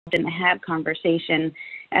in the HAB conversation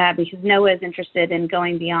because NOAA is interested in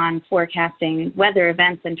going beyond forecasting weather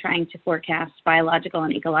events and trying to forecast biological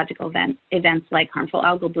and ecological events like harmful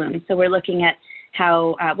algal blooms. So we're looking at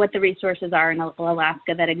how what the resources are in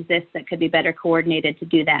Alaska that exist that could be better coordinated to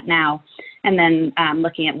do that now, and then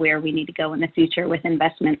looking at where we need to go in the future with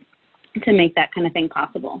investment to make that kind of thing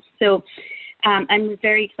possible. So I'm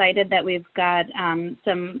very excited that we've got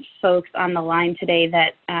some folks on the line today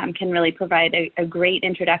that can really provide a great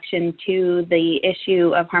introduction to the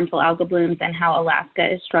issue of harmful algal blooms and how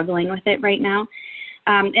Alaska is struggling with it right now.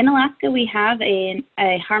 In Alaska, we have a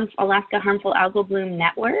Alaska Harmful Algal Bloom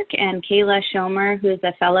Network, and Kayla Schomer, who's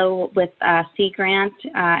a fellow with Sea Grant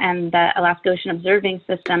and the Alaska Ocean Observing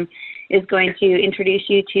System, is going to introduce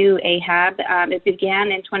you to HAB. It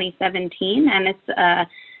began in 2017, and it's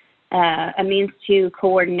a means to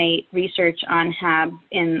coordinate research on HAB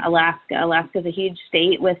in Alaska. Alaska is a huge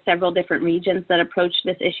state with several different regions that approach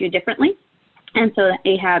this issue differently. And so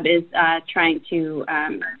HAB is trying to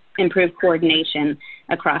improve coordination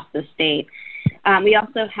across the state. We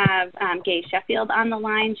also have Gay Sheffield on the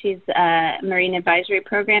line. She's a Marine Advisory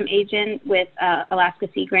Program agent with Alaska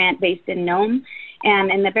Sea Grant based in Nome.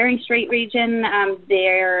 And in the Bering Strait region,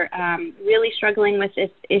 they're really struggling with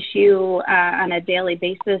this issue on a daily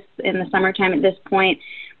basis in the summertime at this point.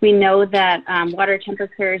 We know that water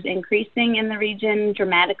temperature is increasing in the region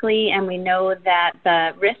dramatically, and we know that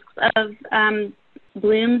the risks of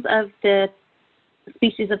blooms of the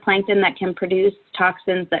species of plankton that can produce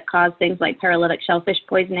toxins that cause things like paralytic shellfish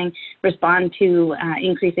poisoning respond to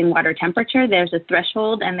increasing water temperature. There's a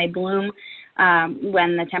threshold, and they bloom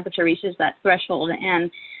when the temperature reaches that threshold.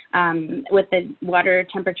 And with the water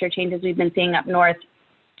temperature changes we've been seeing up north,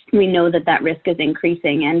 we know that that risk is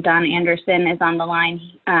increasing. And Don Anderson is on the line.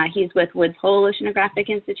 He's with Woods Hole Oceanographic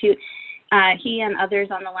Institute. He and others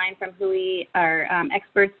on the line from WHOI are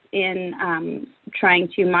experts in trying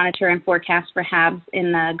to monitor and forecast for HABs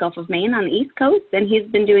in the Gulf of Maine on the East Coast. And he's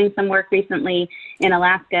been doing some work recently in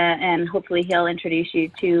Alaska, and hopefully he'll introduce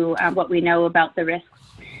you to what we know about the risks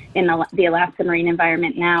in the Alaska marine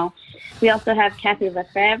environment now. We also have Kathy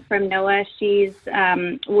Lefebvre from NOAA. She's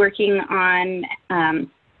working on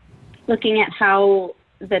looking at how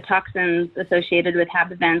the toxins associated with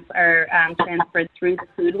HAB events are transferred through the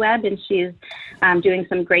food web, and she's doing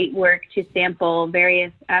some great work to sample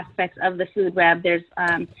various aspects of the food web. There's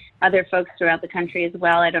other folks throughout the country as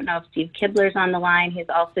well. I don't know if Steve Kibler's on the line. He's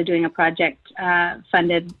also doing a project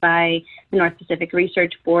funded by the North Pacific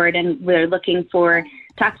Research Board, and we're looking for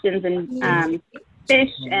toxins in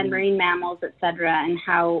fish and marine mammals, et cetera, and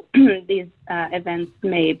how these events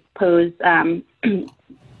may pose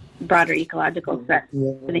broader ecological threats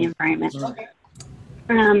to the environment.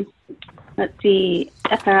 Let's see.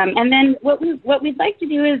 And then what we'd like to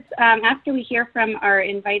do is, after we hear from our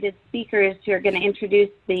invited speakers who are going to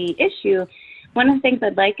introduce the issue, one of the things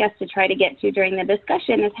I'd like us to try to get to during the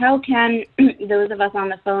discussion is how can those of us on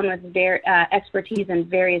the phone with expertise in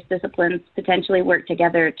various disciplines potentially work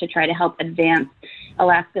together to try to help advance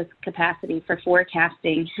Alaska's capacity for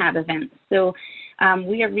forecasting HAB events. So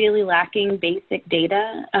we are really lacking basic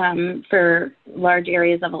data for large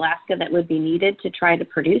areas of Alaska that would be needed to try to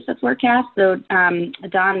produce a forecast. So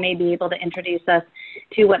Don may be able to introduce us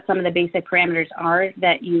to what some of the basic parameters are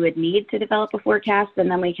that you would need to develop a forecast, and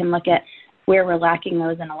then we can look at where we're lacking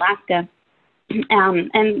those in Alaska.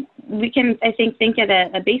 And we can, I think at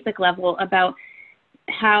a basic level about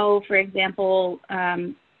how, for example,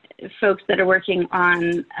 folks that are working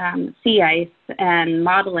on sea ice and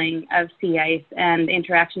modeling of sea ice and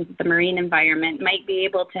interactions with the marine environment might be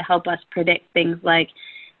able to help us predict things like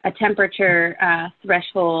a temperature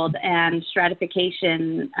threshold and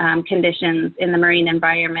stratification conditions in the marine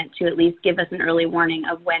environment to at least give us an early warning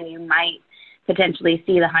of when you might potentially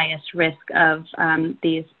see the highest risk of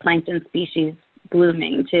these plankton species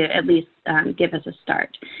blooming, to at least give us a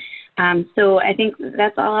start. So I think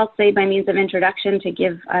that's all I'll say by means of introduction to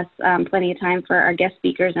give us plenty of time for our guest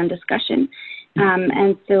speakers and discussion.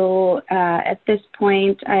 And so at this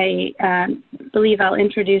point, I believe I'll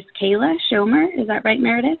introduce Kayla Schomer. Is that right,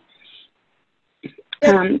 Meredith?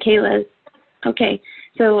 Kayla's, okay.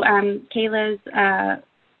 So Kayla's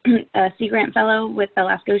a Sea Grant Fellow with the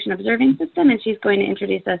Alaska Ocean Observing System, and she's going to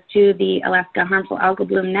introduce us to the Alaska Harmful Algal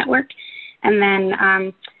Bloom Network. And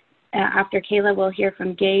then after Kayla, we'll hear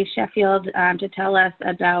from Gay Sheffield to tell us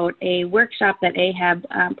about a workshop that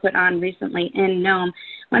HAB put on recently in Nome.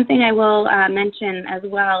 One thing I will mention as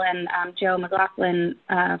well, and Joe McLaughlin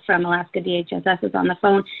from Alaska DHSS is on the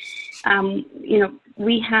phone, you know,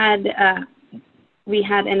 we had we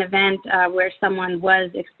had an event where someone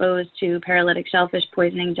was exposed to paralytic shellfish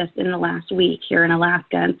poisoning just in the last week here in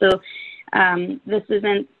Alaska. And so this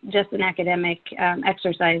isn't just an academic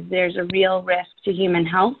exercise. There's a real risk to human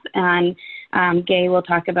health, and Gay will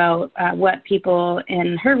talk about what people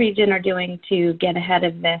in her region are doing to get ahead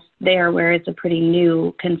of this there, where it's a pretty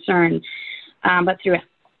new concern. But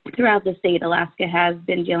throughout the state, Alaska has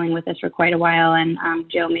been dealing with this for quite a while, and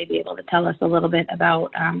Joe may be able to tell us a little bit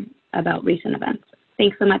about recent events.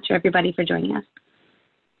 Thanks so much, everybody, for joining us.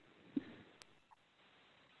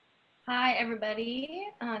 Hi, everybody.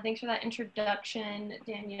 Thanks for that introduction,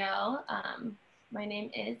 Danielle. My name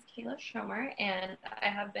is Kayla Schomer, and I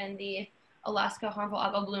have been the Alaska Harmful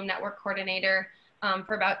Algal Bloom Network Coordinator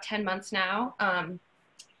for about 10 months now.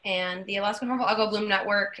 And the Alaska Harmful Algal Bloom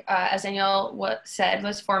Network, as Danielle said,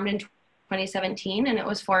 was formed in 2017, and it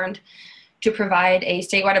was formed to provide a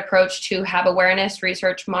statewide approach to HAB awareness,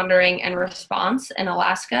 research, monitoring, and response in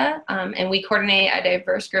Alaska. And we coordinate a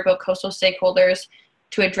diverse group of coastal stakeholders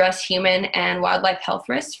to address human and wildlife health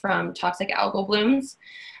risks from toxic algal blooms.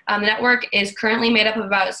 The network is currently made up of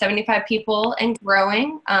about 75 people and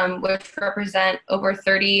growing, which represent over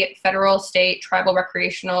 30 federal, state, tribal,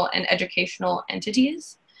 recreational, and educational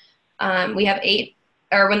entities. We have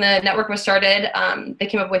when the network was started, they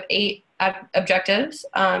came up with 8 objectives.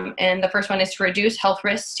 And the first one is to reduce health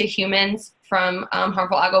risks to humans from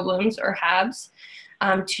harmful algal blooms, or HABs.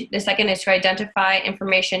 The second is to identify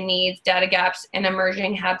information needs, data gaps, and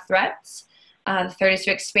emerging HAB threats. The third is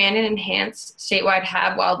to expand and enhance statewide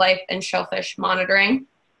HAB wildlife and shellfish monitoring.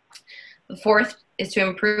 The fourth is to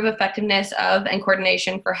improve effectiveness of and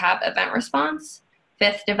coordination for HAB event response.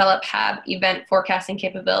 Fifth, develop HAB event forecasting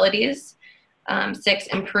capabilities. 6,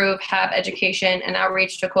 improve HAB education and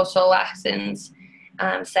outreach to coastal Alaskans.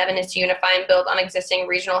 7 is to unify and build on existing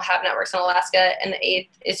regional HAB networks in Alaska. And the 8th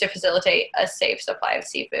is to facilitate a safe supply of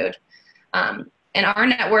seafood. And our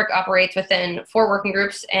network operates within 4 working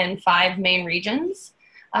groups and 5 main regions.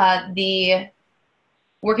 The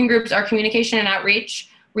working groups are communication and outreach,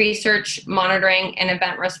 research, monitoring, and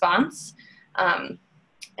event response. And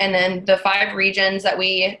then the 5 regions that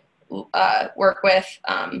we work with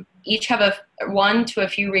each have 1 to a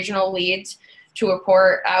few regional leads to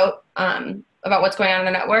report out about what's going on in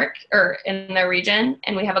the network or in their region.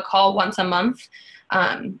 And we have a call once a month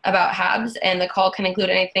about HABs, and the call can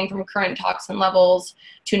include anything from current toxin levels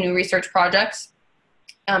to new research projects.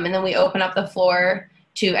 And then we open up the floor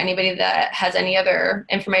to anybody that has any other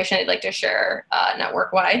information they'd like to share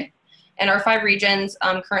network-wide. And our 5 regions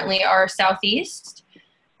currently are Southeast.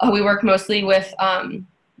 We work mostly with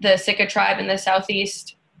the Sitka tribe in the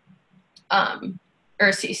Southeast,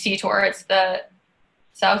 or Sea-Tor. It's the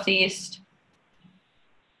Southeast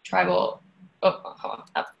tribal, hold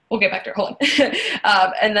on, we'll get back to it, hold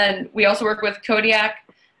on. And then we also work with Kodiak,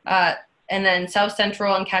 and then South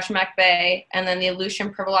Central and Kachemak Bay, and then the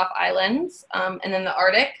Aleutian Pribilof Islands, and then the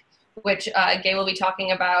Arctic, which Gay will be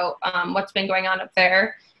talking about what's been going on up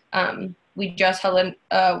there. We just held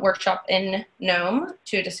a workshop in Nome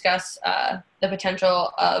to discuss the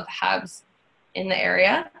potential of HABs in the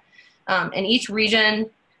area. In each region,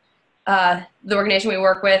 the organization we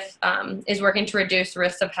work with is working to reduce the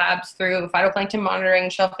risks of HABs through phytoplankton monitoring,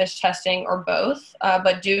 shellfish testing, or both.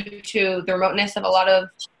 But due to the remoteness of a lot of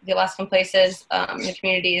the Alaskan places, the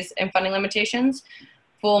communities, and funding limitations,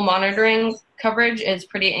 full monitoring coverage is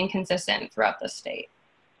pretty inconsistent throughout the state.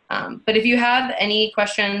 But if you have any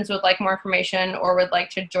questions, would like more information, or would like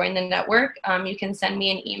to join the network, you can send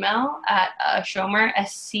me an email at Schomer,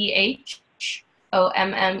 SCHOMMER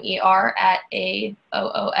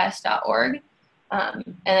 @AOOS.org,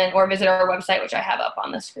 and then or visit our website, which I have up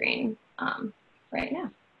on the screen right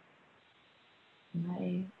now.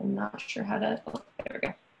 I am not sure how to. Oh, there we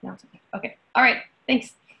go. Now it's okay. Okay. All right.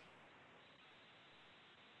 Thanks.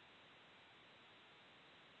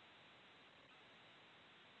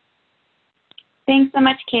 Thanks so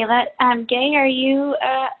much, Kayla. Gay, are you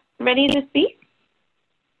ready to speak?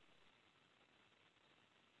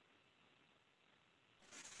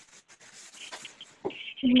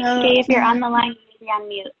 No. Gay, if you're on the line, you can be on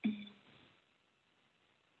mute.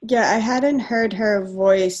 Yeah, I hadn't heard her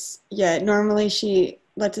voice yet. Normally she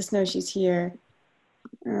lets us know she's here.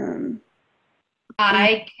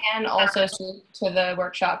 I can also speak to the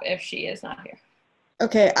workshop if she is not here.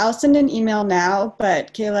 Okay, I'll send an email now,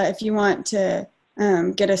 but Kayla, if you want to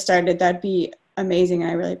get us started, that'd be amazing.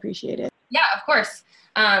 I really appreciate it. Yeah, of course.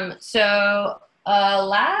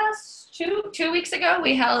 Last two weeks ago,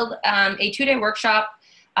 we held a 2-day workshop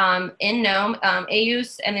in Nome.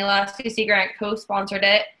 AUS and the Alaska Sea Grant co-sponsored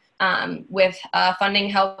it with funding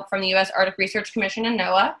help from the U.S. Arctic Research Commission and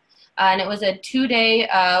NOAA. And it was a 2-day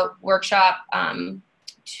workshop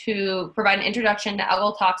to provide an introduction to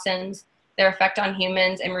algal toxins, their effect on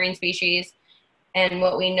humans and marine species, and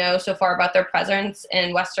what we know so far about their presence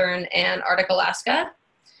in Western and Arctic Alaska.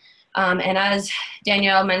 And as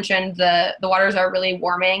Danielle mentioned, the waters are really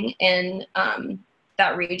warming in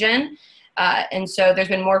that region. And so there's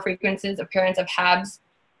been more frequent appearance of HABs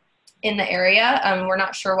in the area. We're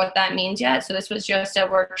not sure what that means yet. So this was just a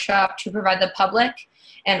workshop to provide the public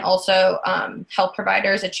and also health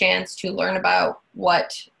providers a chance to learn about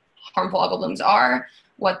what harmful algal blooms are,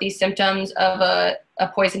 what these symptoms of a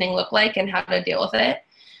poisoning look like, and how to deal with it.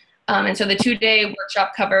 And so the 2-day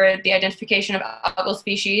workshop covered the identification of algal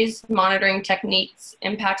species, monitoring techniques,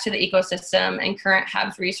 impacts to the ecosystem, and current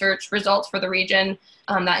HABs research results for the region.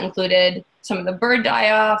 That included some of the bird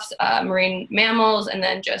die-offs, marine mammals, and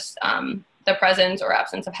then just the presence or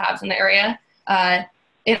absence of HABs in the area.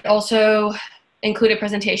 It also included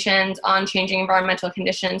presentations on changing environmental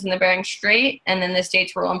conditions in the Bering Strait, and then the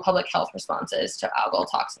state's role in public health responses to algal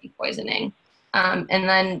toxin poisoning. And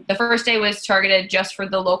then the first day was targeted just for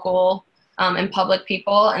the local and public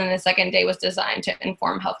people, and then the second day was designed to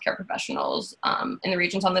inform healthcare professionals in the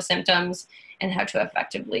regions on the symptoms and how to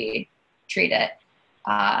effectively treat it.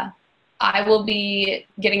 I will be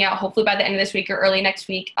getting out, hopefully by the end of this week or early next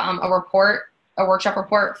week, a workshop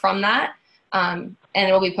report from that, and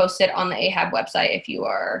it will be posted on the AHAB website if you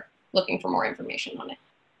are looking for more information on it.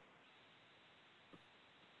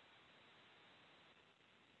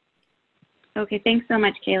 Okay, thanks so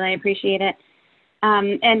much, Kayla. I appreciate it.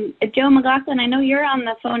 And Joe McLaughlin, I know you're on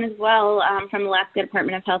the phone as well from Alaska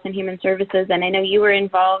Department of Health and Human Services, and I know you were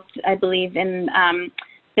involved, I believe, in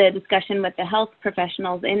the discussion with the health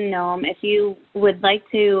professionals in Nome. If you would like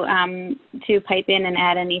to pipe in and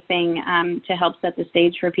add anything to help set the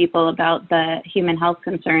stage for people about the human health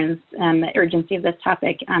concerns and the urgency of this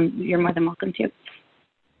topic, you're more than welcome to.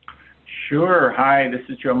 Sure. Hi, this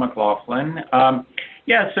is Joe McLaughlin.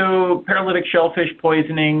 Yeah, so paralytic shellfish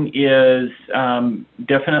poisoning is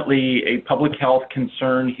definitely a public health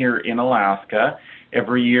concern here in Alaska.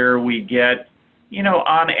 Every year we get,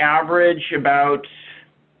 on average about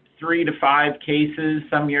 3 to 5 cases.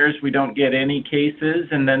 Some years we don't get any cases,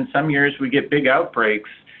 and then some years we get big outbreaks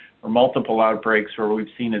or multiple outbreaks where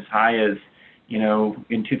we've seen as high as,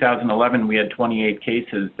 in 2011 we had 28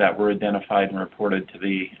 cases that were identified and reported to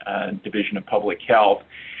the Division of Public Health.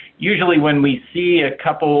 Usually when we see a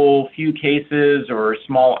few cases or a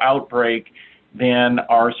small outbreak, then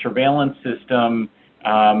our surveillance system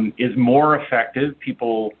is more effective.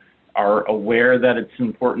 People are aware that it's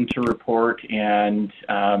important to report and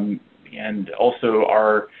also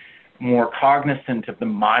are more cognizant of the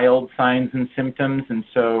mild signs and symptoms, and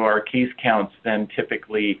so our case counts then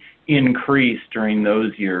typically increase during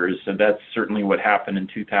those years. So that's certainly what happened in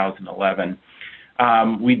 2011.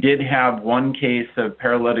 We did have one case of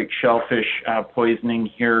paralytic shellfish poisoning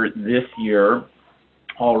here this year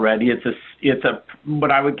already. It's a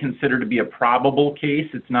what I would consider to be a probable case.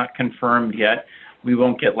 It's not confirmed yet. We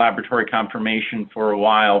won't get laboratory confirmation for a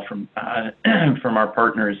while from our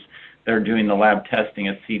partners that are doing the lab testing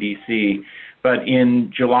at CDC. But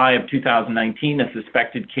in July of 2019, a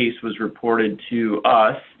suspected case was reported to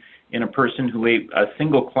us in a person who ate a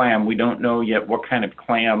single clam. We don't know yet what kind of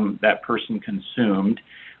clam that person consumed.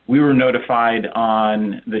 We were notified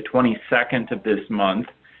on the 22nd of this month,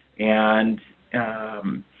 and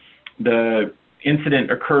the incident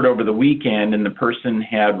occurred over the weekend, and the person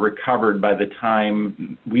had recovered by the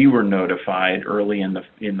time we were notified early in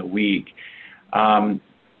the week.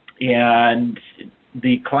 And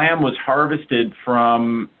the clam was harvested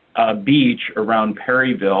from a beach around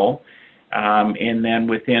Perryville, and then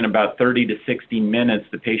within about 30 to 60 minutes,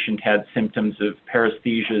 the patient had symptoms of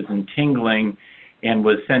paresthesias and tingling and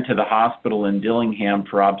was sent to the hospital in Dillingham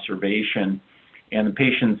for observation. And the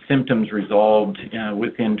patient's symptoms resolved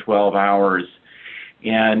within 12 hours.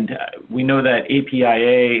 And we know that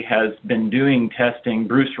APIA has been doing testing.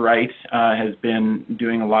 Bruce Wright has been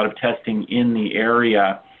doing a lot of testing in the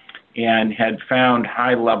area and had found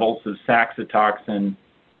high levels of saxitoxin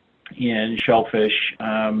in shellfish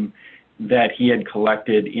that he had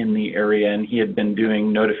collected in the area, and he had been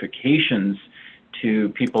doing notifications to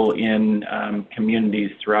people in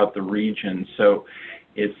communities throughout the region. So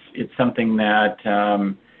it's something that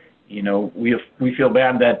we feel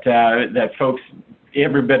bad that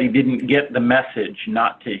everybody didn't get the message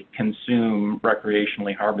not to consume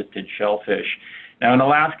recreationally harvested shellfish. Now in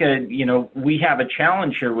Alaska, we have a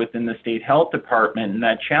challenge here within the state health department, and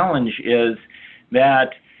that challenge is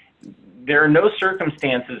that there are no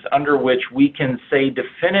circumstances under which we can say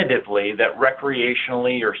definitively that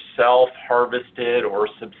recreationally or self-harvested or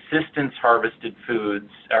subsistence harvested foods,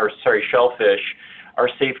 or sorry, shellfish, are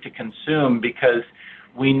safe to consume, because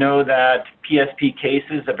we know that PSP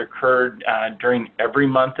cases have occurred during every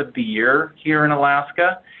month of the year here in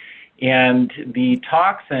Alaska, and the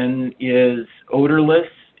toxin is odorless,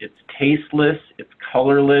 it's tasteless, it's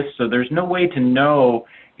colorless, so there's no way to know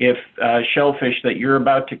if shellfish that you're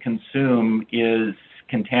about to consume is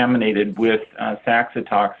contaminated with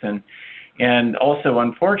saxitoxin. And also,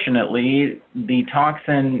 unfortunately, the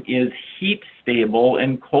toxin is heat stable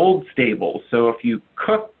and cold stable. So if you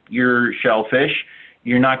cook your shellfish,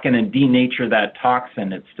 you're not going to denature that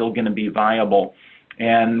toxin. It's still going to be viable.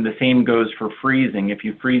 And the same goes for freezing. If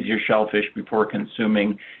you freeze your shellfish before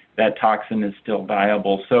consuming, that toxin is still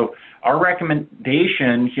viable. So our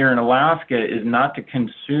recommendation here in Alaska is not to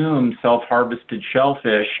consume self-harvested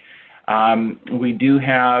shellfish. We do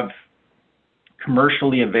have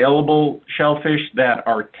commercially available shellfish that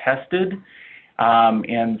are tested,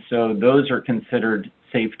 and so those are considered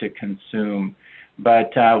safe to consume.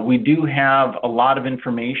 But we do have a lot of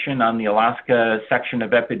information on the Alaska section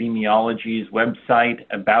of Epidemiology's website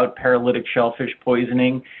about paralytic shellfish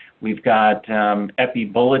poisoning. We've got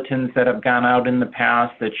epi-bulletins that have gone out in the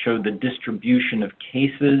past that show the distribution of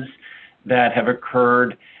cases that have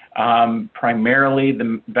occurred. Primarily,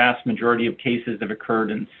 the vast majority of cases have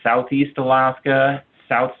occurred in southeast Alaska,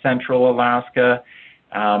 south central Alaska,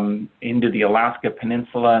 into the Alaska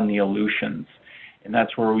Peninsula and the Aleutians. And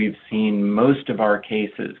that's where we've seen most of our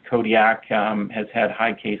cases. Kodiak has had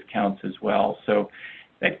high case counts as well. So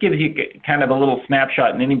that gives you kind of a little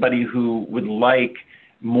snapshot, and anybody who would like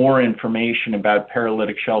more information about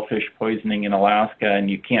paralytic shellfish poisoning in Alaska and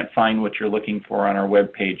you can't find what you're looking for on our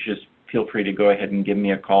webpage, just feel free to go ahead and give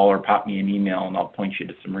me a call or pop me an email and I'll point you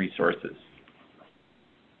to some resources.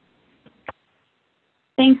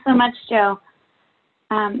 Thanks so much, Joe.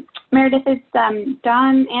 Meredith, is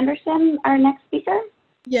Dawn Anderson our next speaker?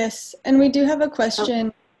 Yes, and we do have a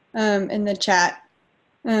question in the chat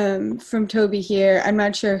from Toby here. I'm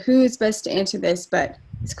not sure who is best to answer this, but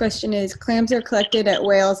this question is, clams are collected at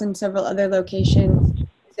Wales and several other locations.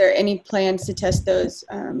 Is there any plans to test those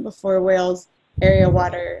before Wales area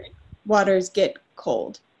waters get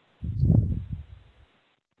cold?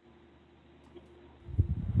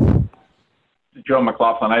 Joe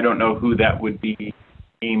McLaughlin, I don't know who that would be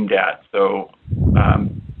aimed at, so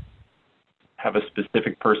have a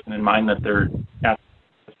specific person in mind that they're asking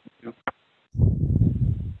to.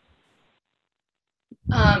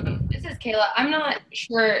 This is Kayla. I'm not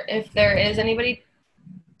sure if there is anybody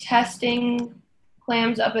testing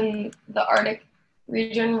clams up in the Arctic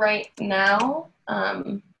region right now.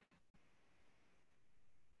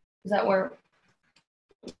 Is that where?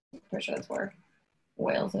 I'm pretty sure that's where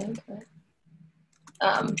Wales is.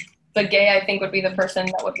 But Gay, I think, would be the person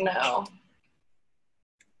that would know.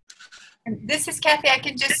 This is Kathy. I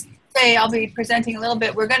can just say I'll be presenting a little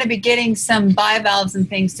bit. We're going to be getting some bivalves and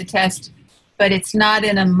things to test, but it's not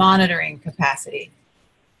in a monitoring capacity.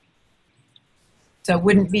 So it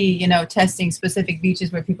wouldn't be, you know, testing specific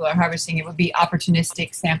beaches where people are harvesting. It would be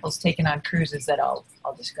opportunistic samples taken on cruises that I'll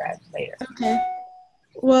describe later. Okay.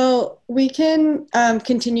 Well, we can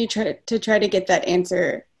continue to try to get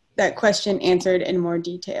that question answered in more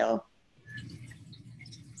detail.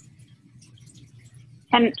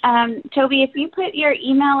 And Toby, if you put your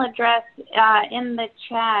email address in the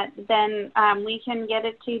chat, then we can get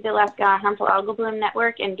it to the Alaska Harmful Algal Bloom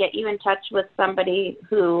Network and get you in touch with somebody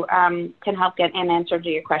who can help get an answer to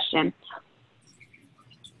your question.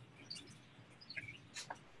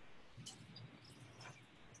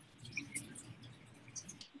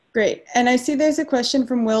 Great. And I see there's a question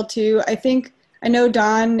from Will too. I know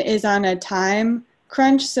Dawn is on a time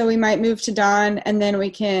crunch, so we might move to Dawn and then we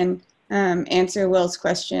can answer Will's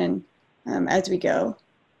question as we go.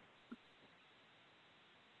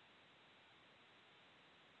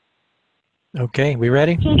 Okay, we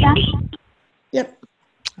ready? Yep.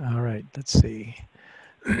 All right, let's see.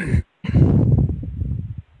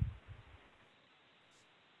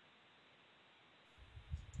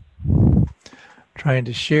 Trying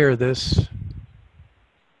to share this.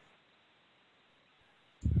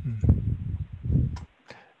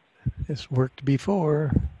 This worked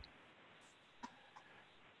before.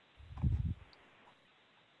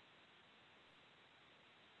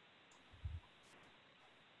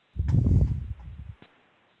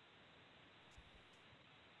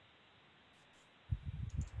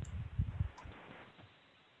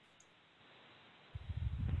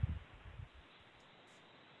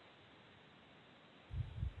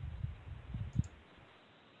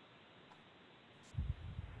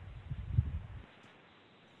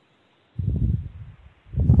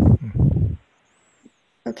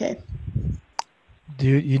 Okay.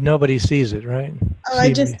 Nobody sees it, right? Oh,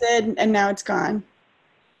 I just did, and now it's gone.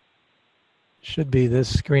 Should be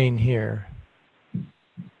this screen here.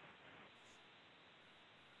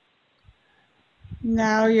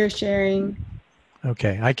 Now you're sharing.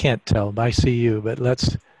 Okay, I can't tell. I see you, but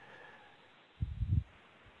let's.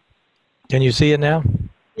 Can you see it now?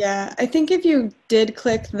 Yeah, I think if you did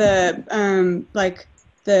click the like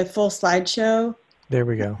the full slideshow. There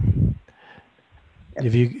we go.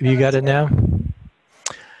 Have you got it now?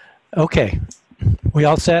 Okay. We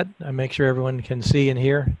all set? I make sure everyone can see and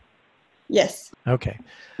hear. Yes. Okay.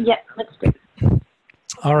 Yeah, that's great.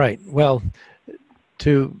 All right. Well,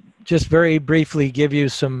 to just very briefly give you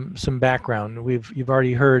some background, you've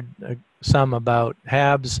already heard some about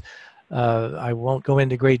HABs. I won't go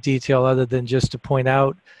into great detail other than just to point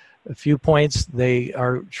out a few points. They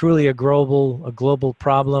are truly a global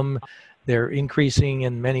problem. They're increasing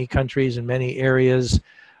in many countries and many areas.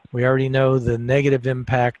 We already know the negative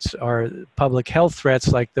impacts are public health threats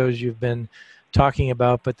like those you've been talking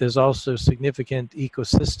about, but there's also significant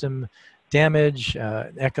ecosystem damage,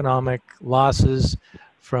 economic losses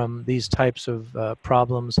from these types of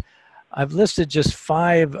problems. I've listed just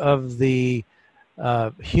 5 of the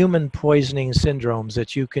human poisoning syndromes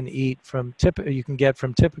that you can get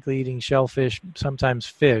from typically eating shellfish, sometimes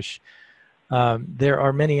fish. There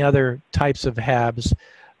are many other types of HABs,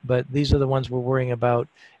 but these are the ones we're worrying about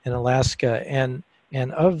in Alaska. And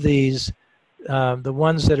of these, the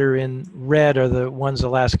ones that are in red are the ones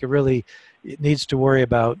Alaska really needs to worry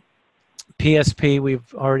about. PSP,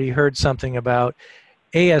 we've already heard something about.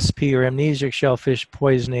 ASP, or amnesic shellfish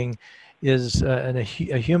poisoning, is a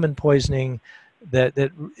human poisoning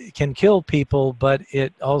that can kill people, but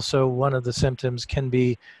it also, one of the symptoms can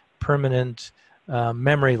be permanent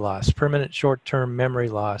memory loss, permanent short-term memory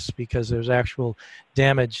loss, because there's actual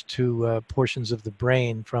damage to portions of the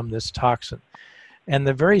brain from this toxin. And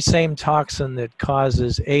the very same toxin that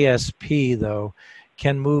causes ASP, though,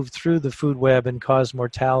 can move through the food web and cause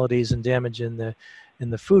mortalities and damage in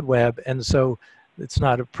the food web. And so it's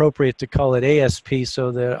not appropriate to call it ASP,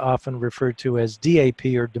 so they're often referred to as DAP,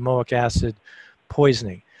 or domoic acid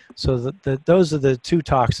poisoning. So those are the 2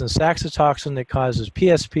 toxins: saxitoxin that causes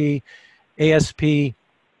PSP, ASP,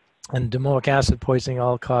 and domoic acid poisoning,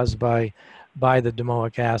 all caused by the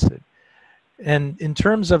domoic acid. And in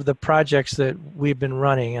terms of the projects that we've been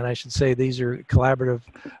running, and I should say these are collaborative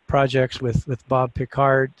projects with Bob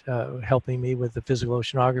Picard helping me with the physical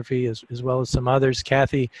oceanography, as well as some others.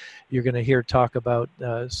 Kathy, you're going to hear talk about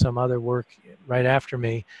some other work right after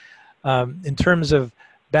me. In terms of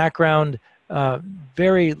background,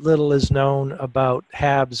 very little is known about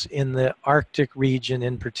HABs in the Arctic region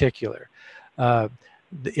in particular.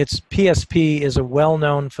 Its PSP is a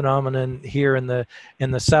well-known phenomenon here in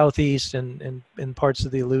the southeast and in parts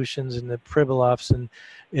of the Aleutians and the Pribilofs, and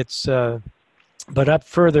it's but up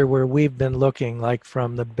further where we've been looking, like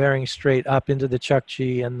from the Bering Strait up into the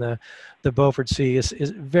Chukchi and the Beaufort Sea, is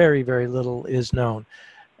very little is known.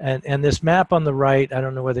 And this map on the right, I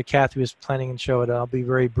don't know whether Kathy was planning to show it. I'll be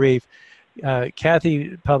very brief.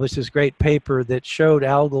 Kathy published this great paper that showed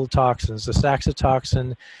algal toxins, the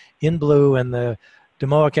saxitoxin in blue and the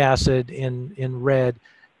domoic acid in red,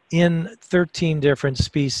 in 13 different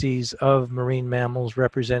species of marine mammals,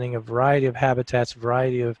 representing a variety of habitats, a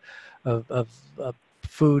variety of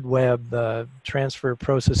food web transfer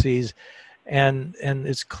processes, and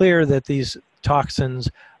it's clear that these toxins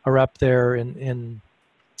are up there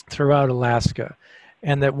throughout Alaska,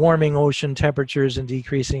 and that warming ocean temperatures and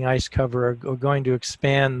decreasing ice cover are going to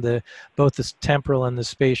expand both the temporal and the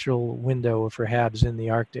spatial window for HABs in the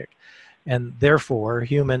Arctic. And therefore,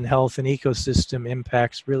 human health and ecosystem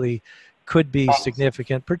impacts really could be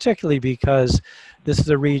significant, particularly because this is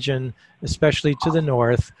a region, especially to the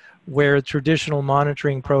north, where traditional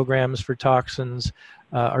monitoring programs for toxins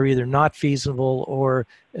are either not feasible, or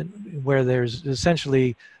where there's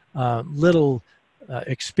essentially little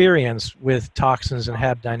experience with toxins and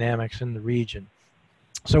HAB dynamics in the region.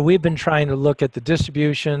 So we've been trying to look at the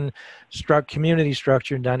distribution, community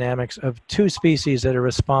structure, and dynamics of 2 species that are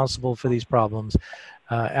responsible for these problems.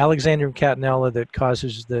 Alexandrium catenella, that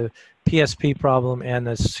causes the PSP problem, and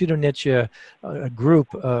the Pseudonychia, a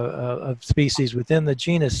group of species within the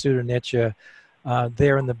genus Pseudonychia,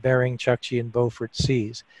 there in the Bering, Chukchi, and Beaufort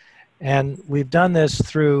Seas. And we've done this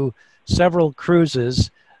through several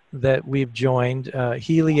cruises that we've joined,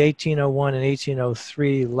 Healy 1801 and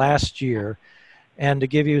 1803 last year. And to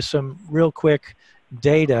give you some real quick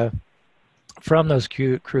data from those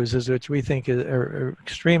cruises, which we think are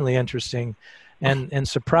extremely interesting and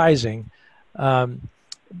surprising.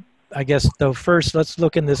 I guess, though, first let's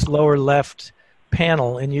look in this lower left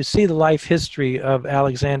panel, and you see the life history of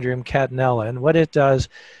Alexandrium catenella. And what it does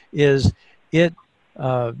is it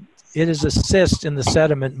is a cyst in the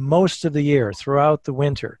sediment most of the year, throughout the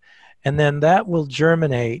winter. And then that will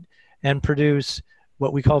germinate and produce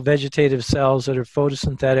what we call vegetative cells that are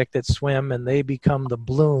photosynthetic, that swim, and they become the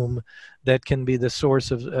bloom that can be the source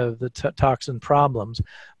of the toxin problems.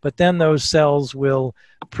 But then those cells will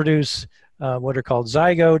produce what are called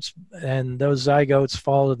zygotes, and those zygotes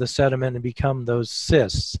fall to the sediment and become those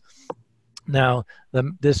cysts. Now,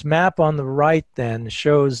 this map on the right then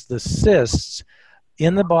shows the cysts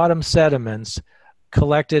in the bottom sediments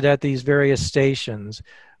collected at these various stations,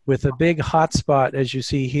 with a big hotspot, as you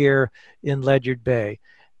see here, in Ledyard Bay.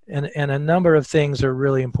 And a number of things are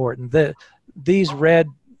really important. These red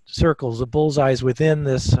circles, the bullseyes within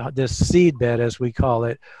this seed bed, as we call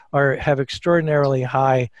it, have extraordinarily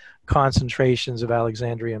high concentrations of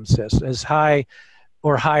Alexandrium cysts, as high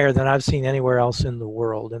or higher than I've seen anywhere else in the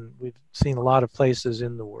world. And we've seen a lot of places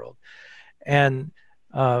in the world. And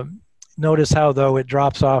notice how, though, it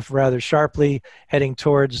drops off rather sharply, heading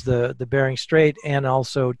towards the Bering Strait and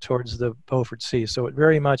also towards the Beaufort Sea. So it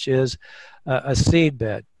very much is a seed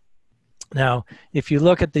bed. Now, if you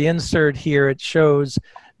look at the insert here, it shows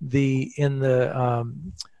the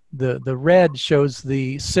red shows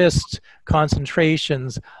the cyst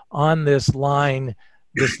concentrations on this line,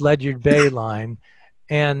 this Ledyard Bay line,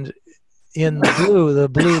 and in the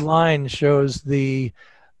blue line shows the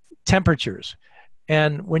temperatures.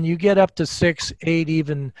 And when you get up to 6, 8,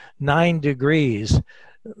 even 9 degrees,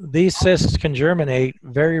 these cysts can germinate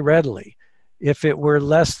very readily. If it were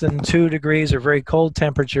less than 2 degrees or very cold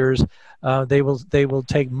temperatures, they will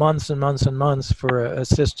take months and months and months for a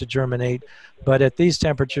cyst to germinate. But at these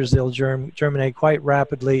temperatures, they'll germinate quite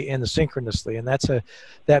rapidly and synchronously. And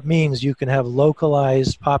that means you can have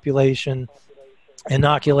localized population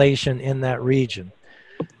inoculation in that region.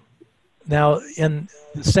 Now, in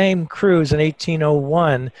the same cruise in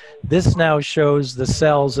 1801, this now shows the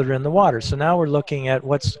cells that are in the water. So now we're looking at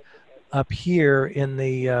what's up here in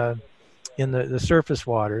the surface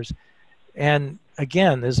waters. And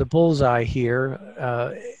again, there's a bullseye here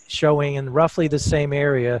showing in roughly the same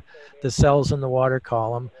area the cells in the water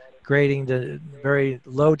column, grading to very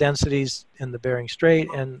low densities in the Bering Strait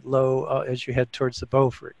and low as you head towards the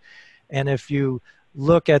Beaufort. And if you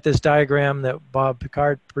look at this diagram that Bob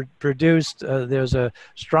Picard produced, there's a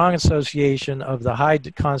strong association of the high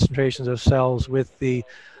concentrations of cells with the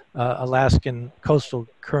Alaskan coastal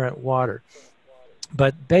current water.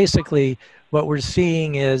 But basically, what we're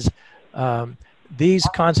seeing is these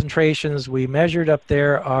concentrations we measured up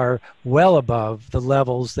there are well above the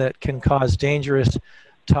levels that can cause dangerous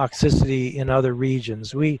toxicity in other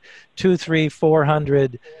regions. 200, 300,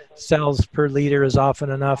 400 cells per liter is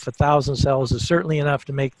often enough. 1,000 cells is certainly enough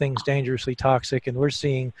to make things dangerously toxic, and we're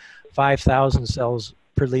seeing 5,000 cells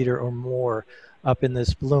per liter or more up in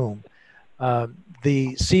this bloom.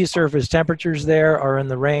 The sea surface temperatures there are in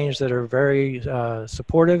the range that are very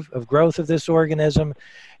supportive of growth of this organism,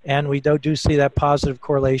 and we do see that positive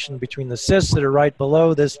correlation between the cysts that are right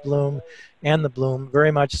below this bloom and the bloom, very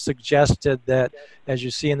much suggested that, as you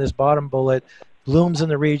see in this bottom bullet, blooms in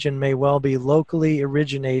the region may well be locally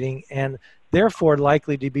originating and therefore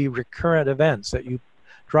likely to be recurrent events, that you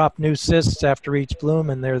drop new cysts after each bloom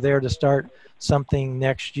and they're there to start something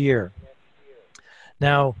next year.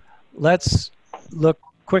 Now, let's look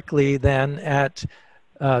quickly then at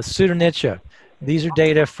Pseudonychia. These are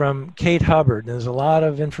data from Kate Hubbard. There's a lot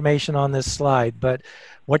of information on this slide, but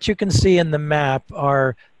what you can see in the map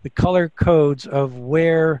are the color codes of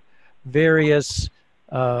where various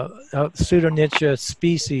Pseudonychia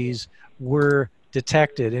species were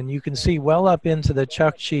detected. And you can see well up into the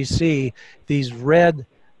Chukchi Sea, these red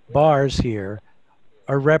bars here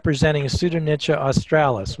are representing Pseudonychia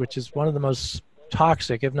australis, which is one of the most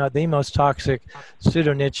toxic, if not the most toxic,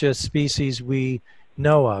 Pseudonychia species we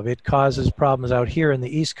know of. It causes problems out here in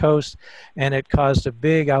the East Coast, and it caused a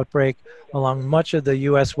big outbreak along much of the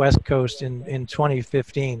U.S. West Coast in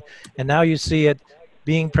 2015. And now you see it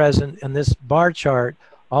being present in this bar chart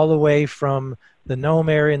all the way from the Nome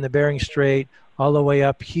area in the Bering Strait all the way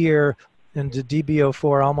up here into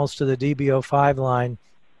DBO4, almost to the DBO5 line.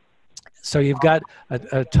 So you've got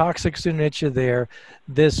a toxic Pseudonychia there.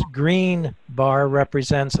 This green bar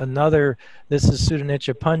represents another, this is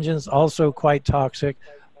Pseudonychia pungens, also quite toxic,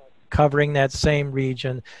 covering that same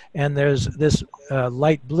region. And there's this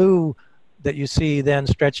light blue that you see then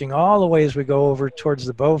stretching all the way as we go over towards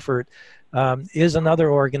the Beaufort, is another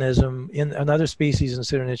organism, in another species in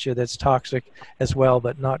Pseudonychia that's toxic as well,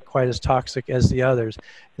 but not quite as toxic as the others.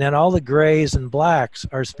 And then all the grays and blacks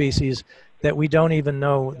are species that we don't even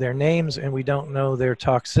know their names and we don't know their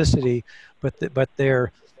toxicity, but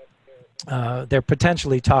they're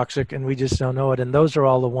potentially toxic and we just don't know it. And those are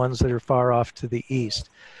all the ones that are far off to the east.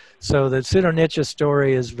 So the Pseudonychia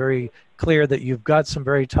story is very clear that you've got some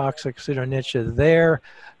very toxic Pseudonychia there,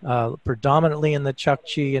 predominantly in the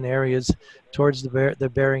Chukchi and areas towards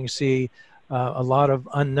the Bering Sea. A lot of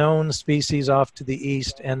unknown species off to the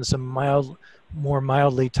east and some more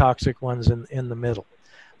mildly toxic ones in the middle.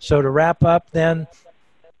 So to wrap up then,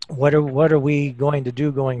 what are we going to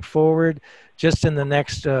do going forward? Just in the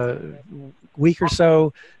next week or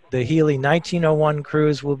so, the Healy 1901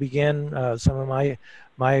 cruise will begin. Some of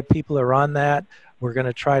my people are on that. We're going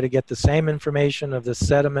to try to get the same information of the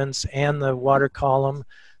sediments and the water column.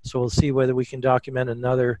 So we'll see whether we can document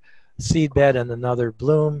another seedbed and another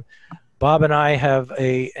bloom. Bob and I have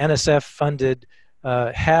a NSF-funded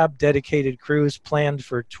HAB dedicated cruise planned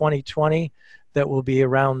for 2020 that will be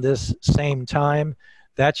around this same time.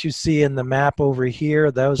 That you see in the map over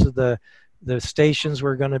here. Those are the stations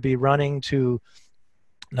we're going to be running to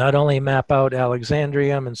not only map out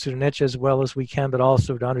Alexandrium and Pseudonychia as well as we can, but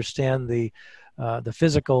also to understand the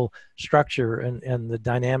physical structure and the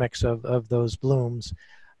dynamics of those blooms.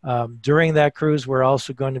 During that cruise, we're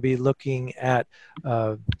also going to be looking at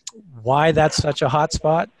why that's such a hot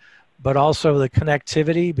spot, but also the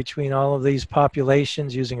connectivity between all of these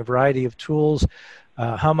populations using a variety of tools.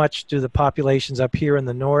 How much do the populations up here in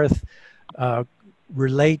the north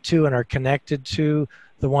relate to and are connected to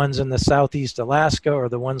the ones in the southeast Alaska or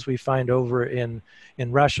the ones we find over in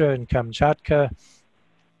Russia and Kamchatka?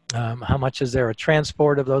 How much is there a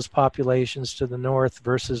transport of those populations to the north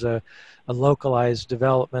versus a localized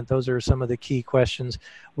development? Those are some of the key questions.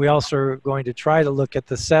 We also are going to try to look at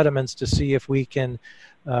the sediments to see if we can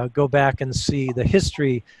go back and see the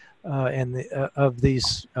history of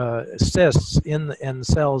these cysts and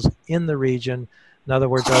cells in the region. In other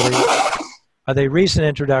words, are they recent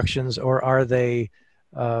introductions or are they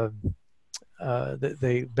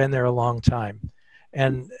they've been there a long time?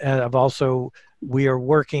 And we are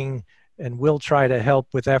working and will try to help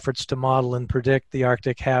with efforts to model and predict the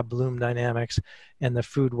Arctic HAB bloom dynamics and the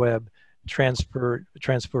food web transfer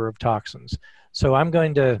of toxins. So I'm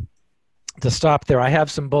going to stop there. I have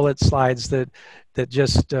some bullet slides that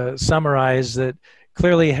just summarize that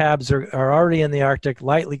clearly HABs are already in the Arctic,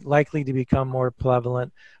 likely to become more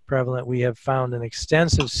prevalent. We have found an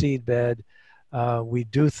extensive seed bed. We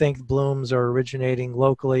do think blooms are originating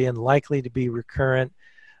locally and likely to be recurrent.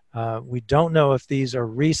 We don't know if these are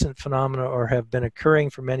recent phenomena or have been occurring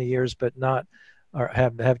for many years, but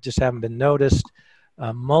just haven't been noticed.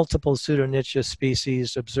 Multiple Pseudonychia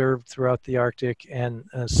species observed throughout the Arctic, and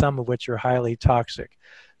some of which are highly toxic.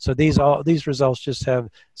 So these results just have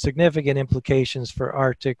significant implications for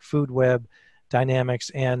Arctic food web dynamics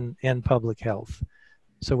and public health.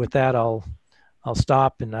 So with that, I'll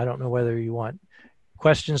stop, and I don't know whether you want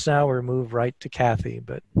questions now or move right to Kathy,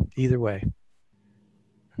 but either way.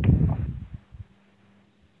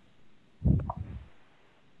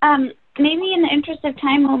 Maybe in the interest of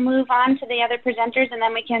time, we'll move on to the other presenters, and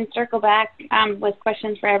then we can circle back with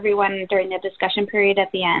questions for everyone during the discussion period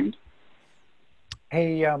at the end.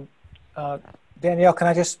 Hey, Danielle, can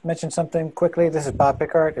I just mention something quickly? This is Bob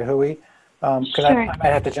Pickard at HUI. Because Sure. I might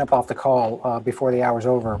have to jump off the call before the hour's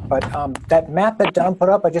over. But that map that Don put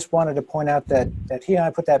up, I just wanted to point out that he and I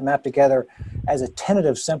put that map together as a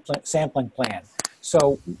tentative sampling plan.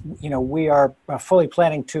 So, we are fully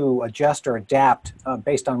planning to adjust or adapt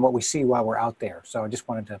based on what we see while we're out there. So I just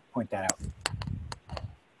wanted to point that out.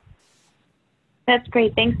 That's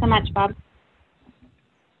great. Thanks so much, Bob.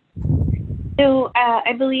 So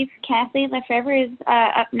I believe Kathy Lefevre is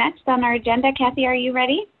up next on our agenda. Kathy, are you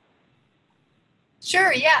ready?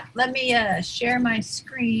 Sure, yeah. Let me share my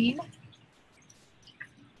screen.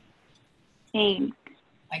 Thanks.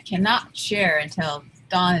 I cannot share until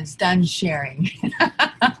Dawn is done sharing.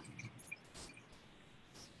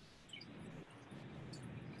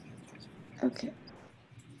 Okay.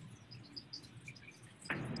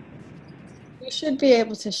 You should be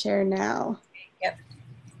able to share now. Yep,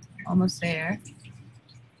 almost there.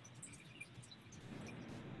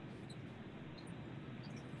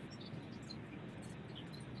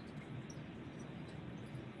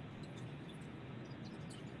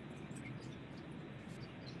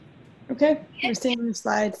 Okay, we're seeing the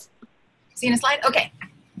slides. Seeing a slide? Okay.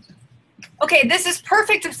 Okay, this is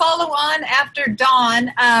perfect to follow on after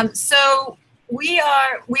Dawn. So we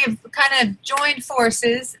have kind of joined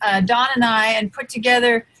forces, Dawn and I, and put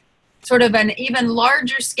together sort of an even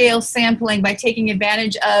larger scale sampling by taking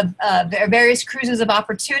advantage of various cruises of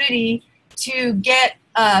opportunity to get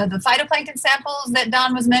the phytoplankton samples that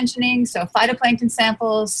Don was mentioning, so phytoplankton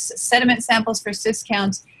samples, sediment samples for cyst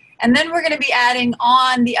counts, and then we're going to be adding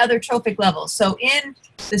on the other trophic levels. So in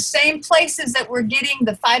the same places that we're getting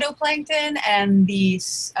the phytoplankton and the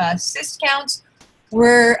cyst counts,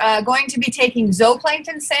 we're going to be taking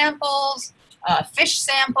zooplankton samples, fish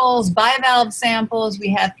samples, bivalve samples. We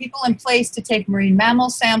have people in place to take marine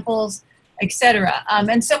mammal samples, etc.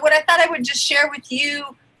 And so what I thought I would just share with you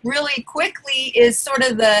really quickly is sort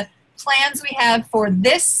of the plans we have for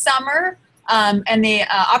this summer, and the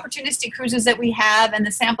opportunistic cruises that we have and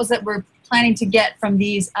the samples that we're planning to get from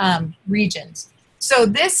these regions. So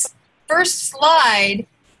this first slide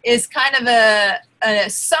is kind of a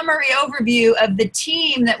summary overview of the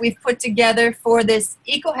team that we've put together for this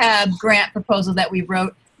EcoHab grant proposal that we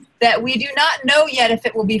wrote, that we do not know yet if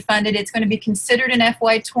it will be funded. It's going to be considered in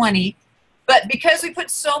FY20. But because we put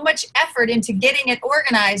so much effort into getting it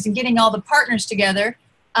organized and getting all the partners together,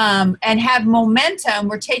 and have momentum,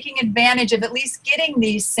 we're taking advantage of at least getting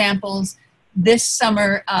these samples this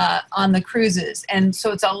summer on the cruises. And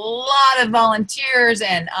so it's a lot of volunteers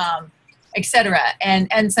and et cetera,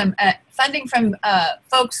 and some funding from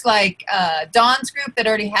folks like Dawn's group that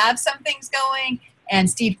already have some things going, and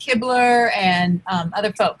Steve Kibler and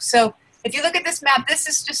other folks. So if you look at this map, this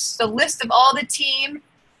is just a list of all the team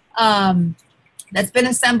that's been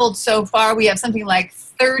assembled so far. We have something like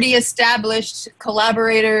 30 established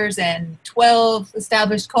collaborators and 12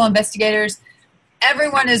 established co-investigators.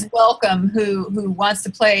 Everyone is welcome who wants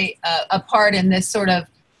to play a part in this sort of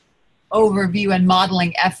overview and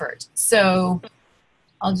modeling effort. So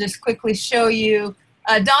I'll just quickly show you.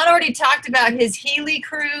 Don already talked about his Healy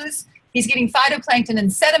cruise. He's getting phytoplankton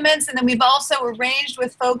and sediments, and then we've also arranged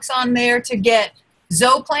with folks on there to get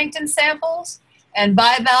zooplankton samples and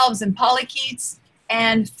bivalves and polychaetes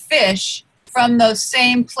and fish from those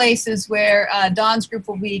same places where Don's group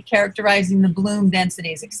will be characterizing the bloom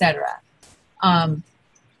densities, etc.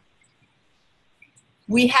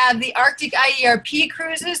 We have the Arctic IERP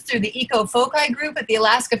cruises through the Eco-Foci group at the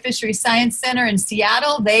Alaska Fisheries Science Center in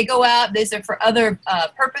Seattle. They go out. These are for other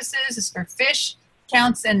purposes. It's for fish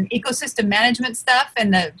counts and ecosystem management stuff,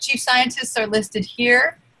 and the chief scientists are listed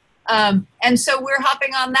here. And so we're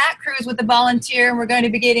hopping on that cruise with a volunteer, and we're going to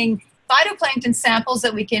be getting phytoplankton samples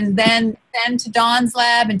that we can then send to Dawn's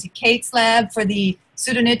lab and to Kate's lab for the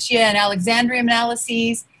Pseudonychia and Alexandrium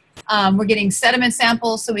analyses. We're getting sediment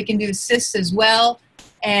samples so we can do cysts as well.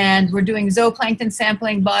 And we're doing zooplankton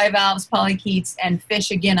sampling, bivalves, polychaetes, and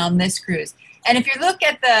fish again on this cruise. And if you look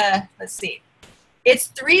at the, let's see, it's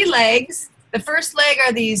 3 legs. The first leg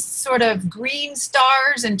are these sort of green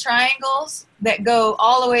stars and triangles that go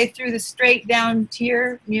all the way through the strait down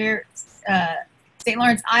here near St.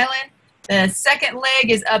 Lawrence Island. The second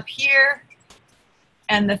leg is up here,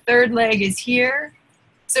 and the third leg is here.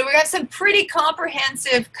 So we got some pretty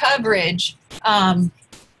comprehensive coverage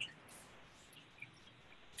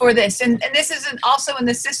for this. And this is also in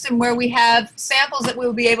the system where we have samples that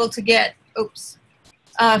we'll be able to get,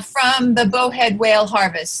 from the bowhead whale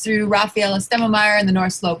harvest through Raphael Estememeyer and the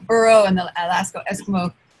North Slope Borough and the Alaska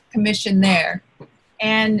Eskimo Commission there.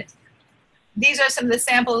 And these are some of the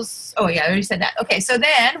samples. Oh yeah, I already said that. Okay, so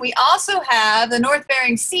then we also have the North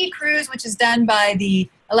Bering Sea Cruise, which is done by the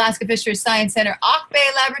Alaska Fisheries Science Center Auk Bay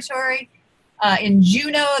Laboratory in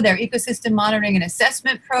Juneau, their ecosystem monitoring and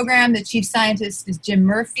assessment program. The chief scientist is Jim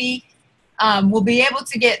Murphy. We'll be able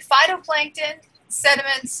to get phytoplankton,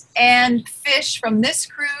 sediments, and fish from this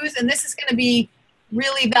cruise, and this is going to be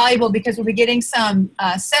really valuable because we'll be getting some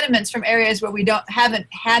sediments from areas where we haven't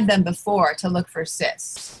had them before to look for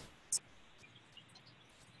cysts.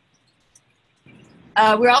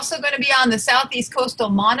 We're also going to be on the Southeast Coastal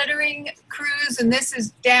Monitoring Cruise, and this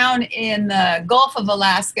is down in the Gulf of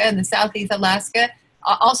Alaska, in the Southeast Alaska.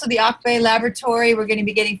 Also the Auk Bay Laboratory, we're going to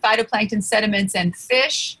be getting phytoplankton, sediments, and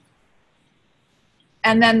fish.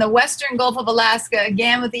 And then the Western Gulf of Alaska,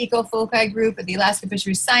 again with the Eco-Foci group at the Alaska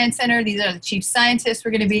Fisheries Science Center. These are the chief scientists. We're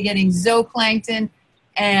going to be getting zooplankton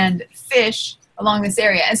and fish along this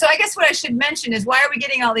area. And so I guess what I should mention is, why are we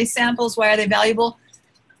getting all these samples? Why are they valuable?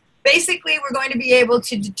 Basically, we're going to be able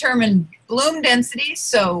to determine bloom densities.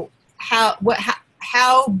 So how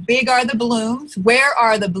big are the blooms? Where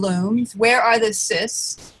are the blooms? Where are the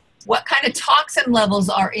cysts? What kind of toxin levels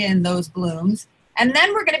are in those blooms? And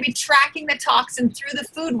then we're going to be tracking the toxin through the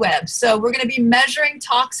food web. So we're going to be measuring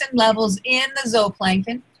toxin levels in the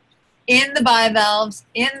zooplankton, in the bivalves,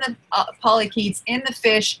 in the polychaetes, in the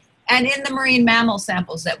fish, and in the marine mammal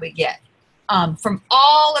samples that we get from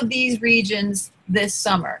all of these regions this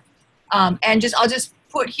summer. And I'll just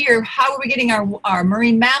put here, how are we getting our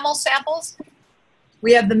marine mammal samples?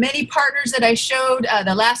 We have the many partners that I showed,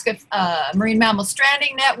 the Alaska Marine Mammal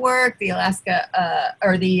Stranding Network,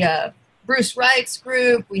 the Bruce Wright's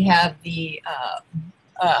group. We have the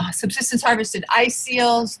subsistence harvested ice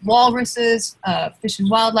seals, walruses, fish and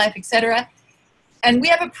wildlife, etc. And we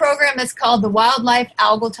have a program that's called the Wildlife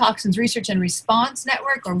Algal Toxins Research and Response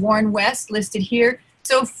Network, or Warren West, listed here.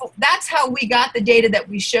 So that's how we got the data that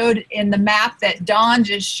we showed in the map that Dawn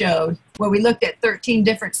just showed, where we looked at 13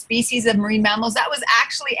 different species of marine mammals. That was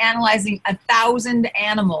actually analyzing 1,000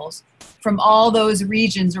 animals from all those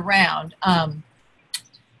regions around.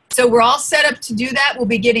 So we're all set up to do that. We'll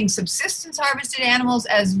be getting subsistence harvested animals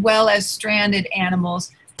as well as stranded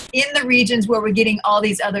animals in the regions where we're getting all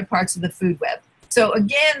these other parts of the food web. So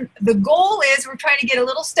again, the goal is we're trying to get a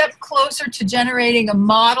little step closer to generating a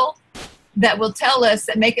model that will tell us,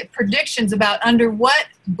 that make it predictions about under what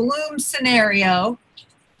bloom scenario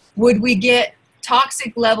would we get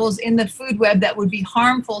toxic levels in the food web that would be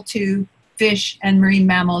harmful to fish and marine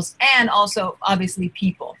mammals, and also obviously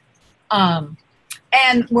people. And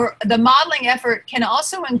the modeling effort can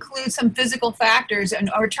also include some physical factors, and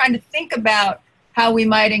we're trying to think about how we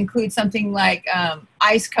might include something like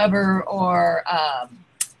ice cover or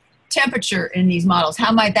temperature in these models.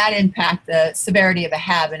 How might that impact the severity of a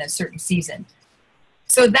HAB in a certain season?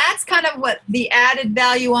 So that's kind of what the added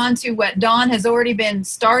value onto what Dawn has already been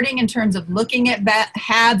starting in terms of looking at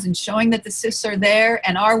HABs and showing that the cysts are there,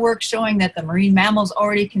 and our work showing that the marine mammals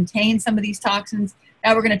already contain some of these toxins.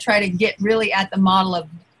 Now we're going to try to get really at the model of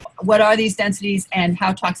what are these densities and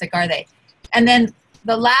how toxic are they. And then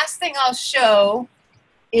the last thing I'll show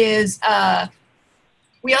is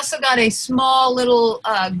we also got a small little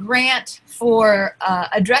grant for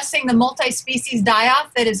addressing the multi-species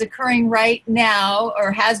die-off that is occurring right now,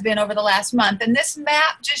 or has been over the last month. And this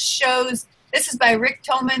map just shows, this is by Rick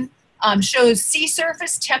Toman, shows sea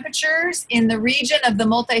surface temperatures in the region of the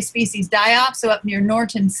multi-species die-off, so up near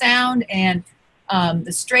Norton Sound and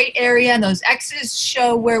the Strait area. And those X's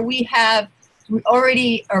show where we have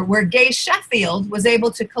already, or where Gay Sheffield was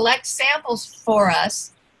able to collect samples for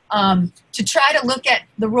us to try to look at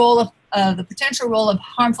the role of the potential role of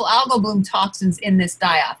harmful algal bloom toxins in this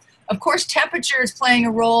die-off. Of course, temperature is playing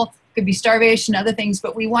a role, could be starvation, other things,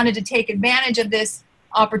 but we wanted to take advantage of this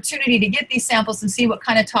opportunity to get these samples and see what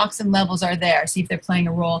kind of toxin levels are there, see if they're playing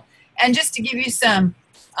a role. And just to give you some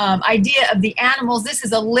idea of the animals, this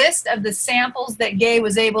is a list of the samples that Gay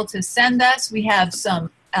was able to send us. We have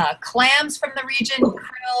some clams from the region,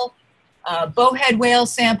 krill, bowhead whale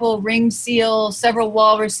sample, ringed seal, several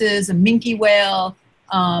walruses, a minke whale,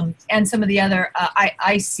 and some of the other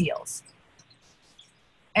ice seals.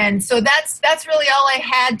 And so that's really all I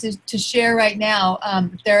had to share right now.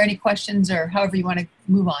 If there are any questions or however you want to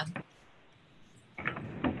move on.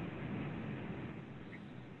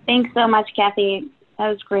 Thanks so much, Kathy. That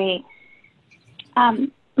was great.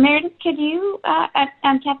 Meredith, could you,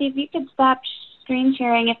 Kathy, if you could stop screen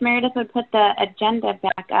sharing, if Meredith would put the agenda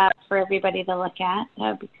back up for everybody to look at, that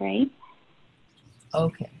would be great.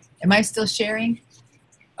 Okay. Am I still sharing?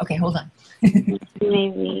 Okay, hold on.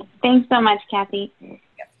 Maybe. Thanks so much, Kathy.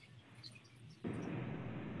 Yep.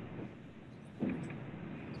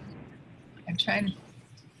 I'm trying to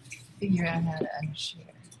figure out how to unshare.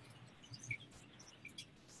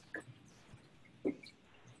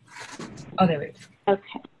 Oh, there we go.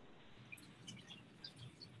 Okay.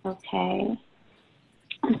 Okay.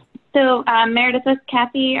 So, Meredith, is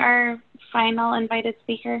Kathy our final invited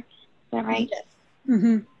speaker? Is that right? Yes.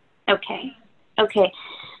 Mm-hmm. Okay. Okay.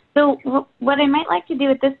 So what I might like to do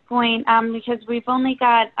at this point, because we've only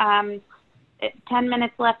got 10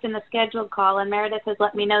 minutes left in the scheduled call, and Meredith has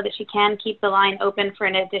let me know that she can keep the line open for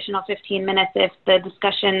an additional 15 minutes if the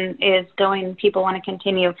discussion is going, people want to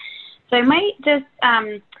continue. So I might just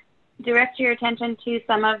direct your attention to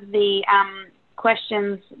some of the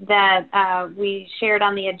questions that we shared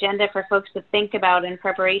on the agenda for folks to think about in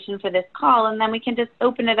preparation for this call, and then we can just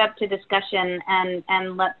open it up to discussion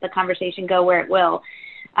and let the conversation go where it will.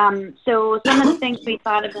 So some of the things we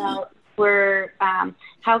thought about were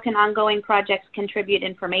how can ongoing projects contribute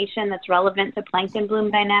information that's relevant to plankton bloom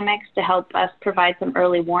dynamics to help us provide some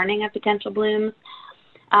early warning of potential blooms,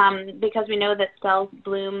 because we know that cells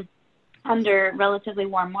bloom under relatively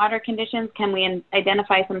warm water conditions. Can we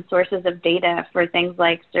identify some sources of data for things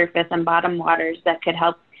like surface and bottom waters that could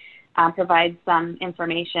help provide some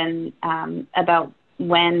information about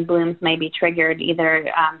when blooms may be triggered,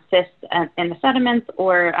 either cysts in the sediments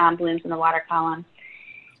or blooms in the water column?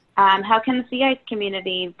 How can the sea ice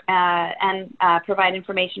community provide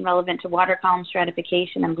information relevant to water column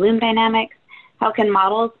stratification and bloom dynamics? How can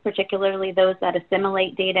models, particularly those that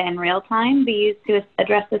assimilate data in real time, be used to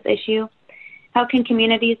address this issue? How can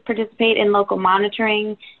communities participate in local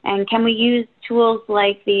monitoring? And can we use tools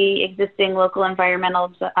like the existing local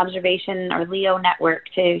environmental observation or LEO network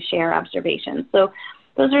to share observations? So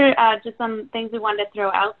those are just some things we wanted to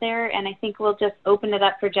throw out there, and I think we'll just open it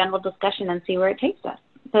up for general discussion and see where it takes us.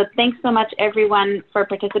 So thanks so much, everyone, for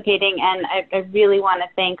participating, and I really want to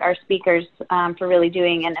thank our speakers for really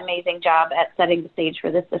doing an amazing job at setting the stage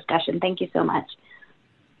for this discussion. Thank you so much.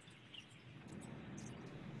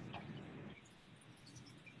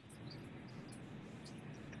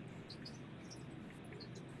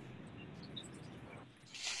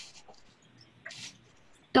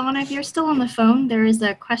 Donna, if you're still on the phone, there is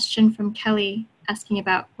a question from Kelly asking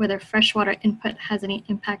about whether freshwater input has any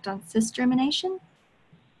impact on cyst germination.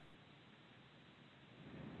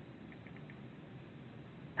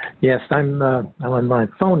 Yes, I'm on my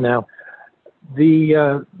phone now.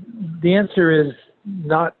 The answer is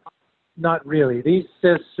not really. These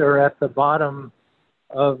cysts are at the bottom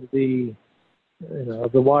of the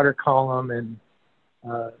the water column, and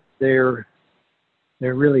they're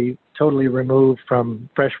really totally removed from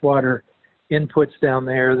freshwater inputs down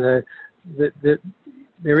there.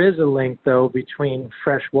 There is a link, though, between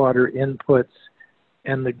freshwater inputs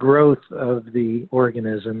and the growth of the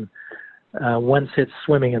organism once it's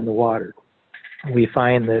swimming in the water. We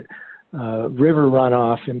find that river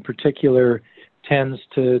runoff in particular tends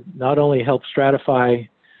to not only help stratify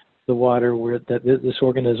the water, where this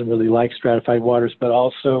organism really likes stratified waters, but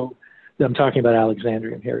also, I'm talking about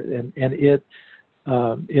Alexandrium here, and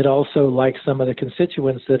it also likes some of the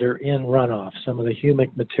constituents that are in runoff, some of the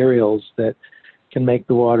humic materials that can make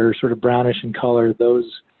the water sort of brownish in color.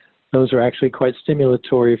 Those are actually quite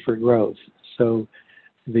stimulatory for growth. So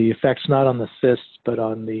the effect's not on the cysts, but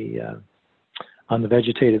on the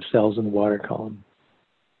vegetative cells in the water column.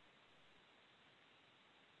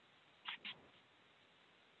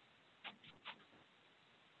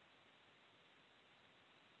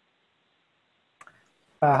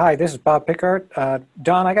 Hi, this is Bob Pickard.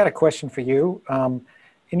 Don, I got a question for you.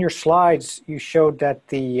 In your slides, you showed that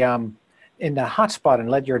in the hotspot in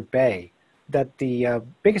Ledyard Bay, that the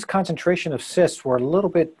biggest concentration of cysts were a little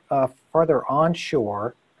bit farther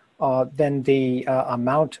onshore than the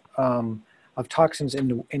amount of toxins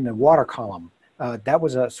in the water column. That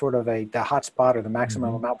was a sort of the hotspot, or the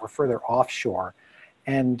maximum amount were further offshore.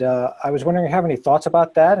 And I was wondering if you have any thoughts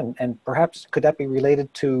about that, and perhaps could that be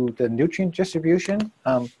related to the nutrient distribution?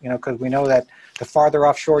 Because we know that the farther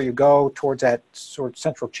offshore you go towards that sort of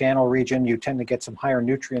central channel region, you tend to get some higher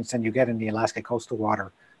nutrients than you get in the Alaska coastal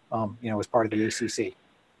water, as part of the ACC.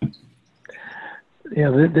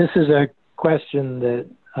 This is a question that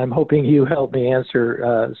I'm hoping you help me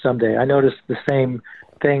answer someday. I noticed the same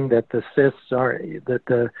thing, that the cysts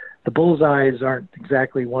the bullseyes aren't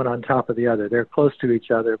exactly one on top of the other. They're close to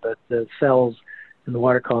each other, but the cells in the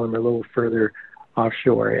water column are a little further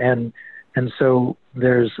offshore. And so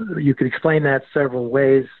you could explain that several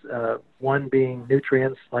ways. One being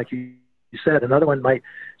nutrients, like you said. Another one might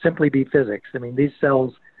simply be physics. I mean, these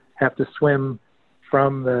cells have to swim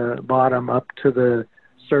from the bottom up to the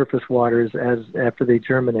surface waters after they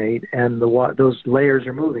germinate, and those layers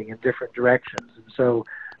are moving in different directions. And so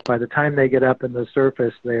by the time they get up in the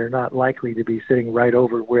surface, they are not likely to be sitting right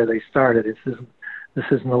over where they started. This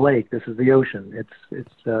isn't a lake. This is the ocean.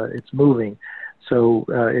 It's moving. So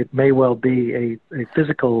it may well be a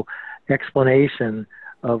physical explanation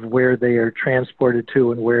of where they are transported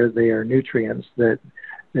to and where they are nutrients that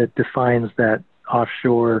defines that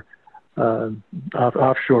offshore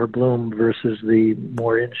bloom versus the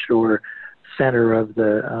more inshore center of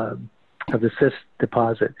the cyst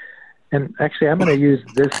deposit. And actually, I'm going to use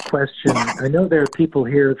this question. I know there are people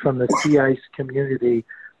here from the sea ice community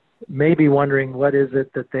maybe wondering what is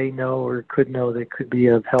it that they know or could know that could be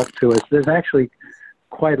of help to us. There's actually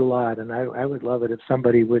quite a lot, and I would love it if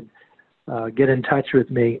somebody would get in touch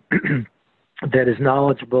with me that is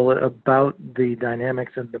knowledgeable about the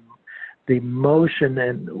dynamics and the motion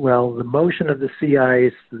the motion of the sea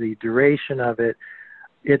ice, the duration of it.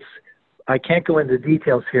 I can't go into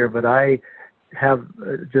details here, but I have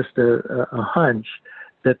just a hunch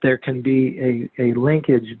that there can be a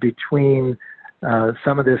linkage between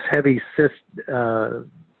some of this heavy cyst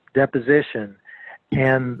deposition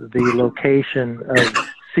and the location of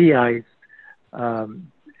sea ice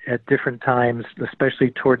at different times,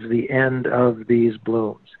 especially towards the end of these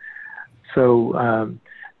blooms. So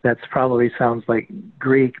that's probably sounds like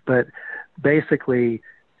Greek, but basically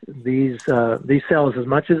these cells, as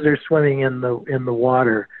much as they're swimming in the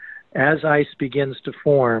water, as ice begins to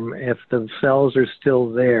form, if the cells are still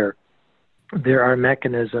there are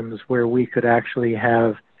mechanisms where we could actually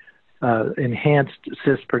have enhanced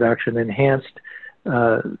cyst production, enhanced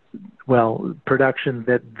production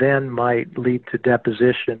that then might lead to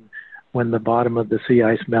deposition when the bottom of the sea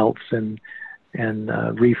ice melts and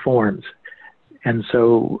reforms. And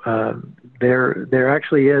so there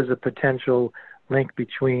actually is a potential link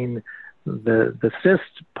between the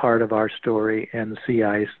cyst part of our story and sea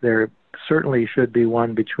ice. There certainly should be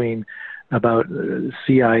one between about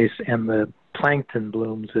sea ice and the plankton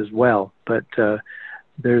blooms as well. But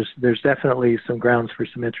there's definitely some grounds for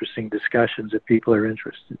some interesting discussions if people are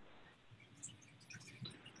interested.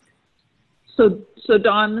 So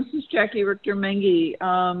Don, this is Jackie Richter Mengi.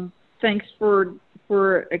 Thanks for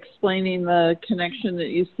explaining the connection that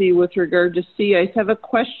you see with regard to sea ice. I have a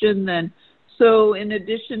question then. So in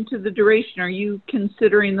addition to the duration, are you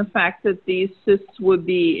considering the fact that these cysts would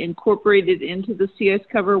be incorporated into the sea ice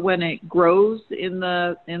cover when it grows in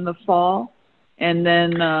the fall, and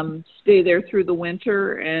then stay there through the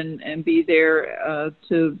winter and be there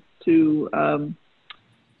to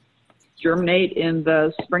germinate in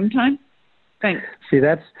the springtime? Thanks. See,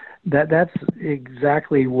 that's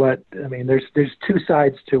exactly what I mean. There's two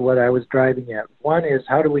sides to what I was driving at. One is,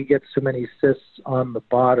 how do we get so many cysts on the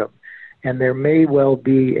bottom? And there may well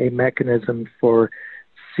be a mechanism for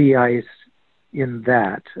sea ice in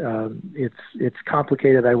that. It's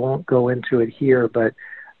complicated. I won't go into it here, but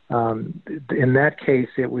in that case,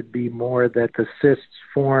 it would be more that the cysts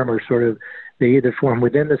form, or sort of they either form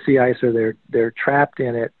within the sea ice or they're trapped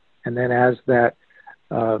in it, and then as that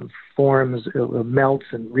forms, melts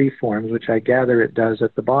and reforms, which I gather it does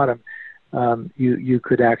at the bottom, you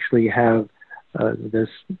could actually have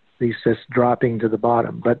these cysts dropping to the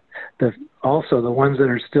bottom. But also the ones that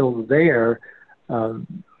are still there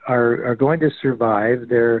are going to survive.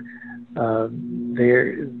 They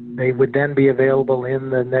would then be available in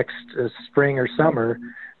the next spring or summer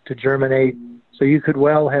to germinate. So you could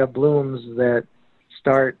well have blooms that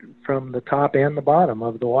start from the top and the bottom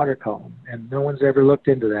of the water column, and no one's ever looked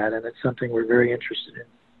into that, and it's something we're very interested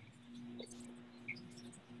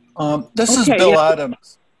in. This is Bill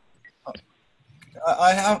Adams.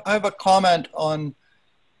 I have a comment on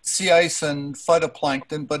sea ice and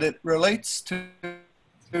phytoplankton, but it relates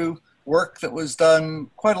to work that was done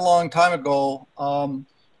quite a long time ago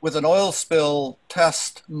with an oil spill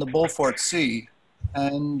test in the Beaufort Sea.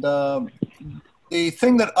 And the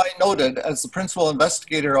thing that I noted as the principal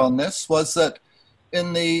investigator on this was that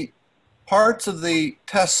in the parts of the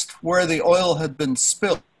test where the oil had been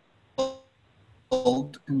spilled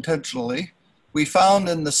intentionally, we found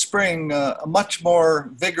in the spring a much more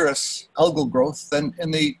vigorous algal growth than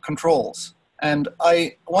in the controls. And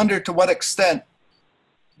I wonder to what extent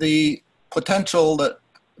the potential that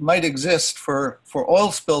might exist for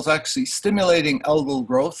oil spills actually stimulating algal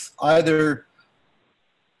growth, either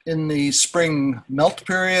in the spring melt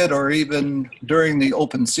period or even during the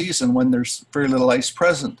open season when there's very little ice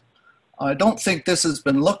present. I don't think this has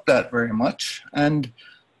been looked at very much. And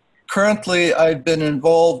currently, I've been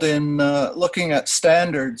involved in looking at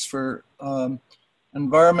standards for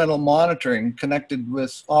environmental monitoring connected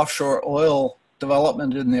with offshore oil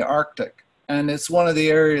development in the Arctic. And it's one of the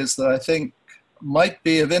areas that I think might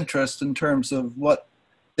be of interest in terms of what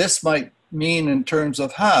this might mean in terms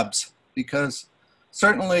of HABs, because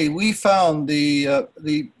certainly we found the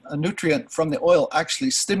nutrient from the oil actually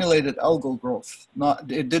stimulated algal growth.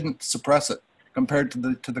 It didn't suppress it compared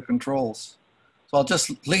to the controls. So I'll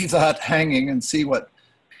just leave that hanging and see what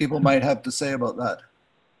people might have to say about that.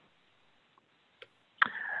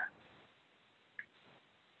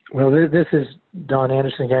 Well, this is Don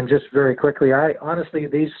Anderson again. Just very quickly, honestly,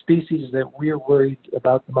 these species that we're worried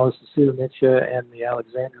about the most, the Pseudomytia and the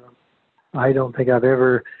Alexandrium, I don't think I've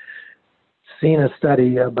ever seen a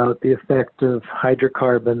study about the effect of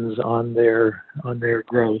hydrocarbons on their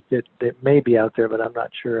growth. It may be out there, but I'm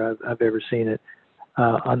not sure I've ever seen it.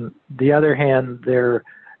 On the other hand, there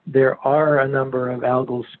are a number of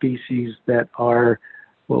algal species that are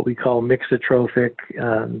what we call mixotrophic.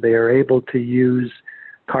 They are able to use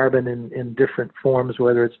carbon in different forms,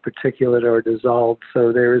 whether it's particulate or dissolved.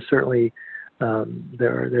 So there is certainly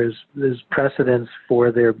there's precedence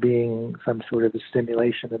for there being some sort of a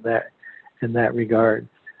stimulation in that regard.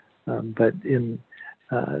 But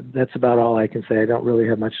that's about all I can say. I don't really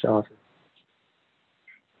have much to offer.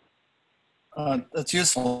 That's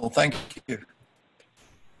useful. Thank you.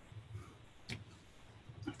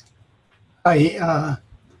 Hi,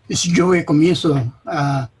 it's Joey Comiso.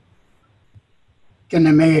 Can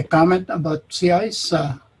I make a comment about sea ice?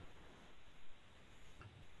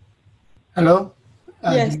 Hello?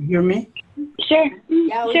 Yes. Do you hear me? Sure.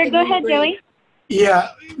 Yeah, sure, go ahead, Joey.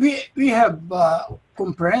 Yeah, we have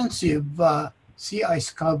comprehensive sea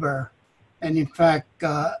ice cover And in fact,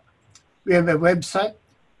 we have a website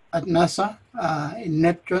at NASA in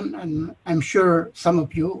Neptune, and I'm sure some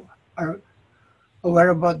of you are aware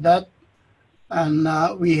about that. And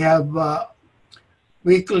we have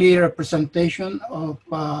weekly representation of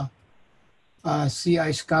sea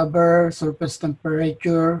ice cover, surface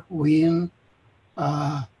temperature, wind,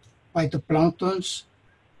 phytoplanktons,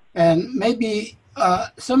 and maybe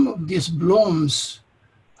some of these blooms,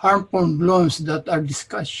 harmful blooms that are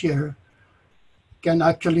discussed here, can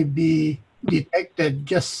actually be detected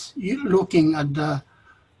just looking at the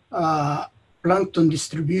plankton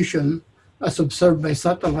distribution as observed by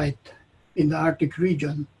satellite in the Arctic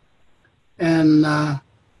region. And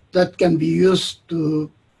that can be used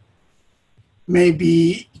to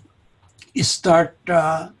maybe start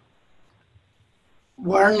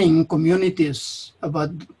warning communities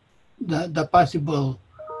about the possible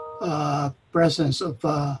presence of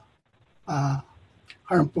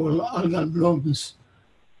harmful algal blooms.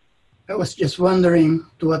 I was just wondering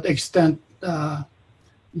to what extent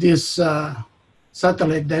this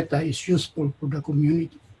satellite data is useful for the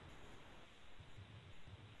community.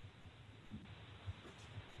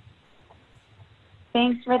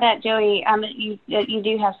 Thanks for that, Joey. You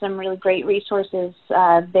do have some really great resources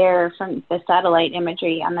there from the satellite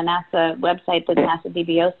imagery on the NASA website, the NASA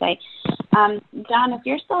DBO site. Don, if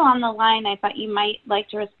you're still on the line, I thought you might like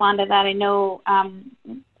to respond to that. I know,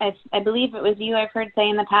 I believe it was you I've heard say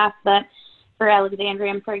in the past that for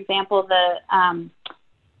Alexandrium, for example,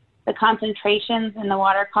 the concentrations in the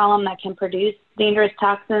water column that can produce dangerous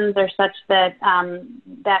toxins are such that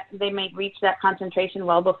that they may reach that concentration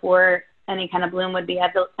well before any kind of bloom would be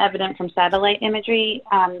evident from satellite imagery.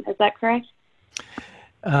 Is that correct?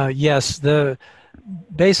 Yes.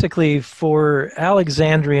 Basically, for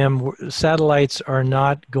Alexandrium, satellites are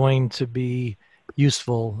not going to be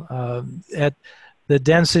useful at the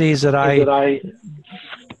densities that I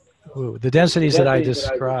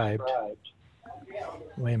described.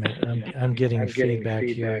 Wait a minute, I'm getting feedback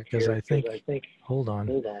here because I think. Hold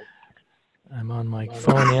on. I'm on my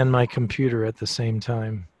phone and my computer at the same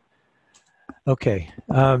time. Okay.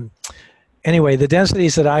 Anyway, the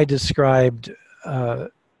densities that I described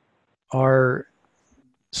are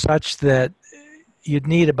such that you'd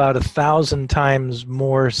need about 1,000 times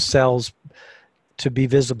more cells to be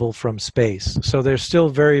visible from space. So they're still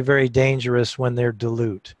very, very dangerous when they're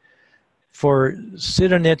dilute. For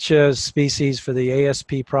Pseudonychia species, for the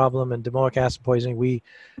ASP problem and domoic acid poisoning, we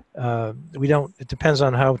don't, it depends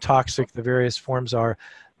on how toxic the various forms are.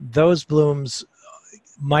 Those blooms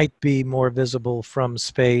might be more visible from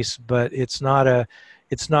space, but it's not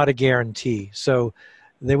a guarantee. So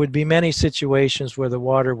there would be many situations where the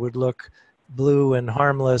water would look blue and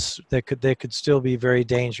harmless that could still be very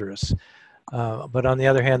dangerous. But on the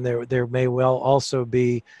other hand, there may well also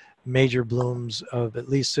be major blooms of at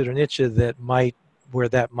least Pseudonychia where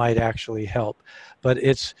that might actually help. But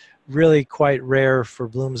it's really quite rare for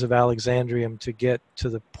blooms of Alexandrium to get to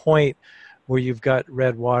the point where you've got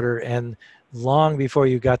red water, and long before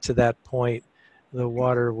you got to that point, the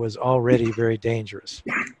water was already very dangerous.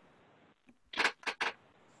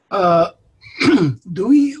 Do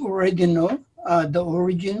we already know the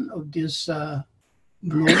origin of this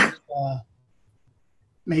bloom?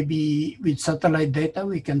 Maybe with satellite data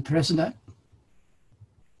we can trace that.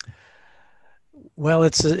 Well,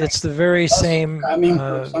 it's the very same. Coming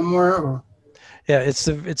from somewhere, or? Yeah, it's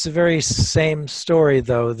the very same story,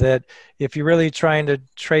 though, that if you're really trying to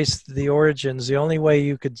trace the origins, the only way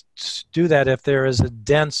you could do that if there is a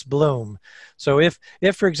dense bloom. So if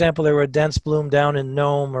for example, there were a dense bloom down in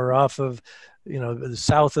Nome or off of, the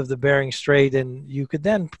south of the Bering Strait, and you could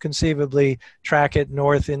then conceivably track it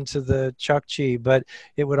north into the Chukchi, but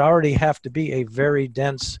it would already have to be a very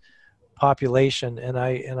dense population. And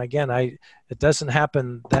again, it doesn't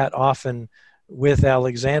happen that often with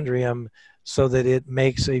Alexandrium, so that it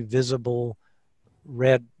makes a visible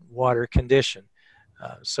red water condition.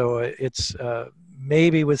 So it's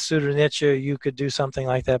maybe with Pseudonychia you could do something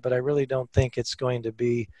like that, but I really don't think it's going to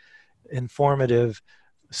be informative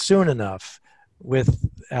soon enough with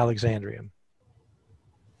Alexandrium.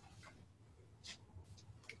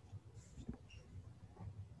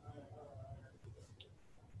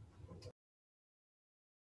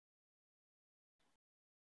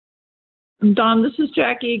 Don, this is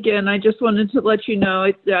Jackie again. I just wanted to let you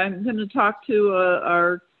know I'm going to talk to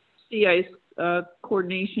our sea ice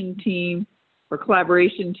coordination team or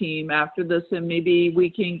collaboration team after this, and maybe we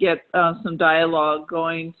can get some dialogue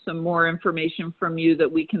going, some more information from you that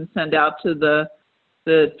we can send out to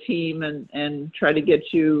the team and try to get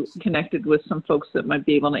you connected with some folks that might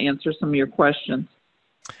be able to answer some of your questions.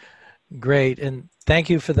 Great, and thank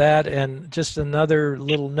you for that. And just another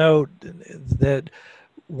little note that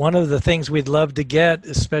one of the things we'd love to get,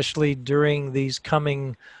 especially during these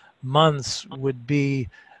coming months, would be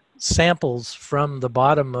samples from the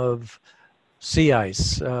bottom of sea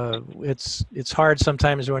ice. It's hard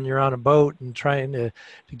sometimes when you're on a boat and trying to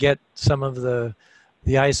get some of the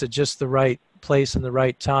ice at just the right place and the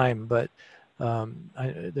right time. But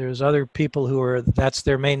there's other people who are, that's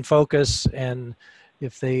their main focus, and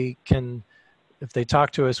if they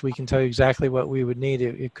talk to us, we can tell you exactly what we would need.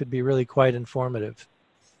 It could be really quite informative.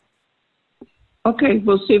 Okay,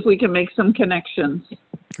 we'll see if we can make some connections.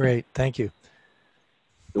 Great, thank you.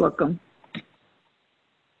 You're welcome.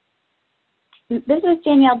 This is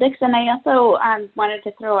Danielle Dixon. I also wanted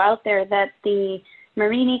to throw out there that the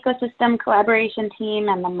Marine Ecosystem Collaboration Team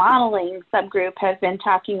and the modeling subgroup have been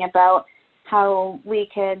talking about how we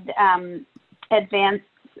could advance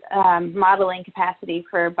modeling capacity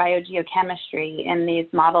for biogeochemistry in these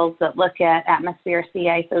models that look at atmosphere, sea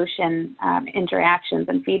ice, ocean interactions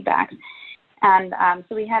and feedback. And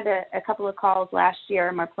so we had a couple of calls last year,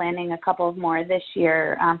 and we're planning a couple more this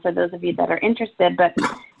year for those of you that are interested. But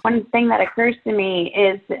one thing that occurs to me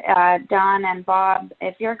is, Don and Bob,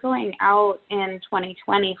 if you're going out in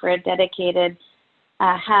 2020 for a dedicated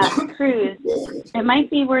HAB cruise, it might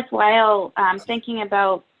be worthwhile thinking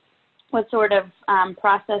about what sort of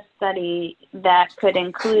process study that could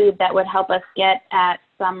include that would help us get at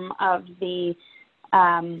some of the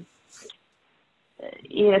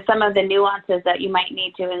some of the nuances that you might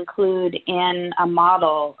need to include in a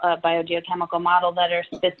model, a biogeochemical model, that are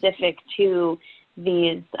specific to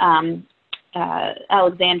these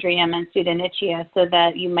Alexandrium and Pseudonychia, so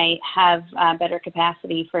that you might have better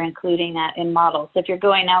capacity for including that in models. So if you're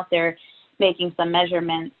going out there making some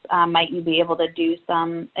measurements, might you be able to do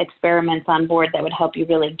some experiments on board that would help you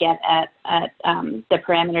really get at the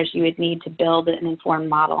parameters you would need to build an informed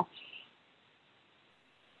model?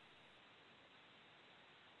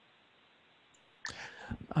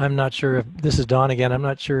 I'm not sure if, this is Don again, I'm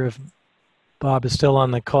not sure if Bob is still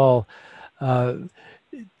on the call. To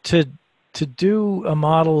do a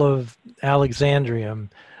model of Alexandrium,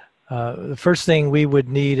 the first thing we would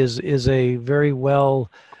need is a very well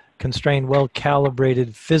constrained, well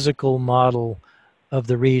calibrated physical model of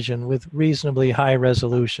the region with reasonably high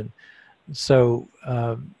resolution. So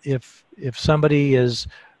if somebody is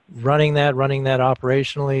running that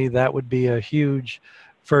operationally, that would be a huge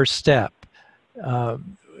first step.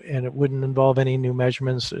 And it wouldn't involve any new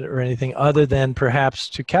measurements or anything other than perhaps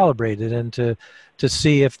to calibrate it and to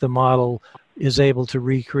see if the model is able to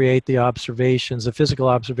recreate the observations, the physical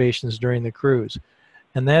observations during the cruise.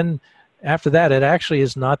 And then after that, it actually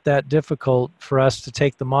is not that difficult for us to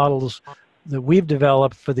take the models that we've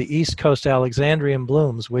developed for the East Coast Alexandrium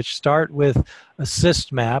blooms, which start with a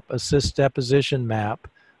cyst map, a cyst deposition map,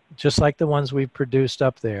 just like the ones we've produced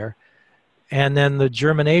up there. And then the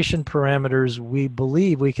germination parameters, we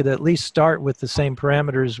believe we could at least start with the same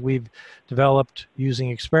parameters we've developed using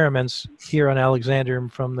experiments here on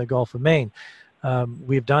Alexandrium from the Gulf of Maine.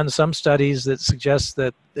 We've done some studies that suggest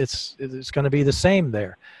that it's going to be the same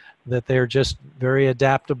there, that they're just very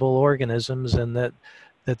adaptable organisms, and that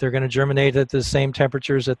they're going to germinate at the same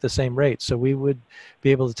temperatures at the same rate. So we would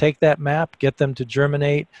be able to take that map, get them to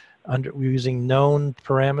germinate using known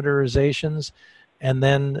parameterizations, and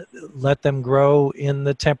then let them grow in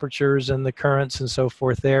the temperatures and the currents and so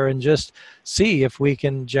forth there, and just see if we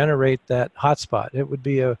can generate that hotspot. It would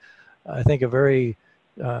be, I think, a very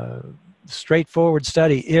straightforward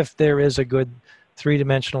study if there is a good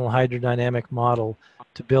three-dimensional hydrodynamic model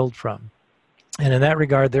to build from. And in that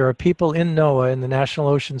regard, there are people in NOAA, in the National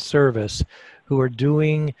Ocean Service, who are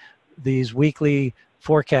doing these weekly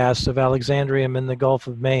forecasts of Alexandrium in the Gulf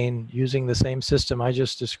of Maine using the same system I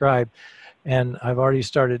just described. And I've already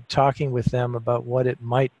started talking with them about what it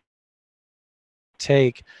might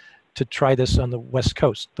take to try this on the West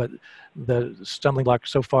Coast. But the stumbling block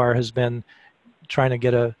so far has been trying to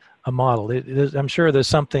get a model. I'm sure there's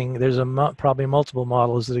probably multiple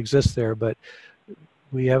models that exist there, but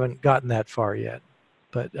we haven't gotten that far yet.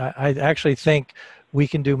 But I actually think we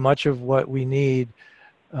can do much of what we need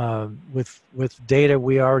with data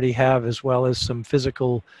we already have, as well as some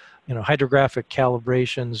physical, hydrographic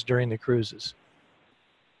calibrations during the cruises.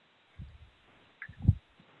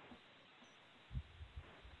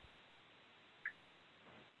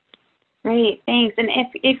 Great, thanks. And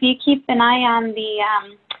if you keep an eye on the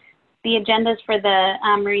agendas for the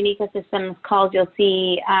marine ecosystems calls, you'll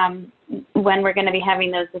see when we're going to be having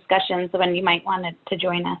those discussions, when you might want to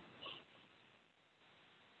join us.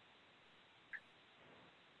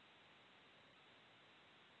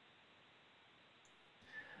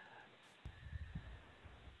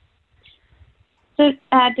 So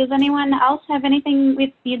does anyone else have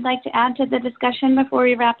anything you'd like to add to the discussion before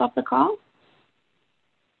we wrap up the call?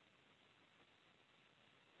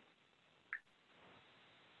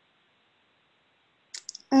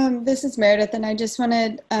 This is Meredith, and I just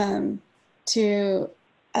wanted to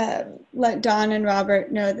let Dawn and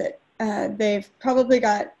Robert know that they've probably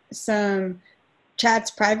got some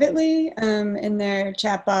chats privately in their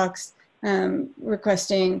chat box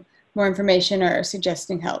requesting more information or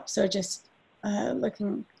suggesting help. So just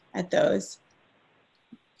looking at those.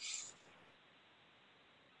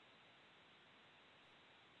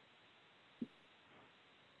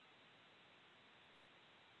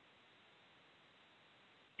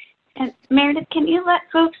 And Meredith, can you let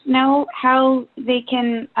folks know how they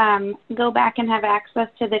can go back and have access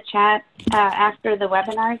to the chat after the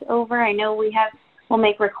webinar is over? I know we'll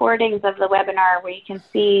make recordings of the webinar where you can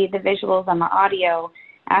see the visuals and the audio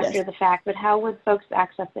after the fact, but how would folks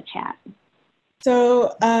access the chat?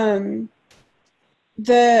 So I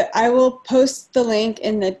will post the link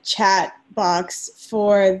in the chat box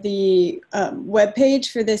for the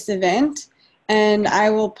webpage for this event, and I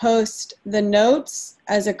will post the notes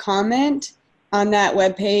as a comment on that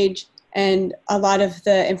webpage, and a lot of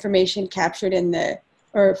the information captured in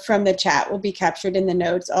from the chat will be captured in the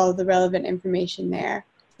notes. All of the relevant information there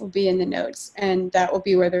will be in the notes, and that will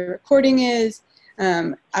be where the recording is.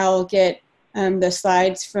 I'll get the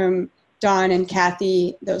slides from Dawn and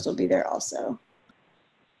Kathy. Those will be there also.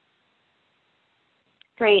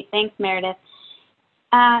 Great, thanks, Meredith.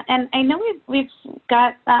 And I know we've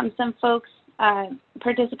got some folks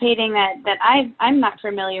participating that I'm not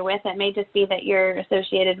familiar with. It may just be that you're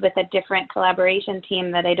associated with a different collaboration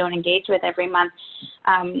team that I don't engage with every month.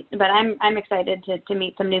 But I'm excited to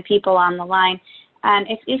meet some new people on the line. And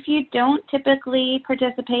if you don't typically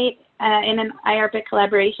participate in an IARPIC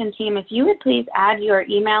collaboration team, if you would please add your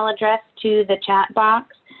email address to the chat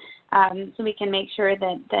box so we can make sure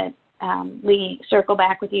that we circle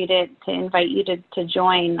back with you to invite you to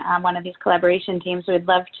join one of these collaboration teams. We'd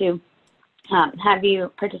love to have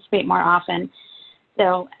you participate more often.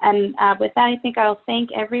 So, and with that, I think I'll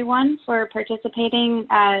thank everyone for participating.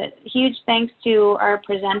 Huge thanks to our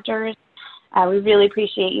presenters. We really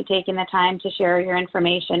appreciate you taking the time to share your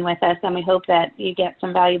information with us, and we hope that you get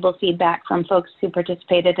some valuable feedback from folks who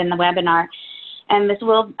participated in the webinar. And this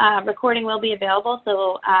recording will be available,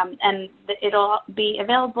 so and it'll be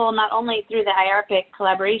available not only through the IARPIC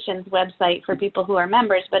Collaborations website for people who are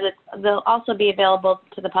members, but they'll also be available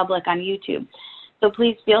to the public on YouTube. So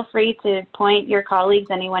please feel free to point your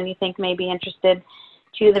colleagues, anyone you think may be interested,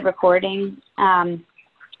 to the recording.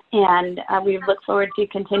 We look forward to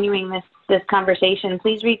continuing this conversation.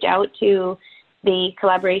 Please reach out to the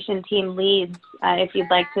collaboration team leads if you'd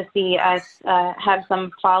like to see us have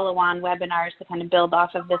some follow-on webinars to kind of build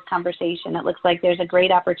off of this conversation. It looks like there's a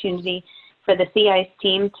great opportunity for the Sea Ice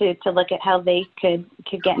team to look at how they could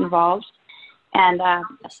get involved. And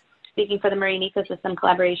speaking for the Marine Ecosystem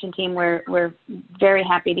Collaboration Team, we're very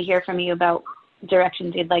happy to hear from you about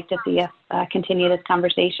directions you'd like to see us continue this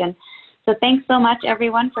conversation. So thanks so much,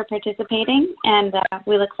 everyone, for participating, and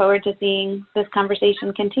we look forward to seeing this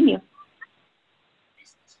conversation continue.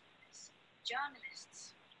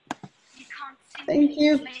 Thank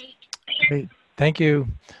you. Great. Thank you.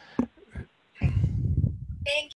 Thank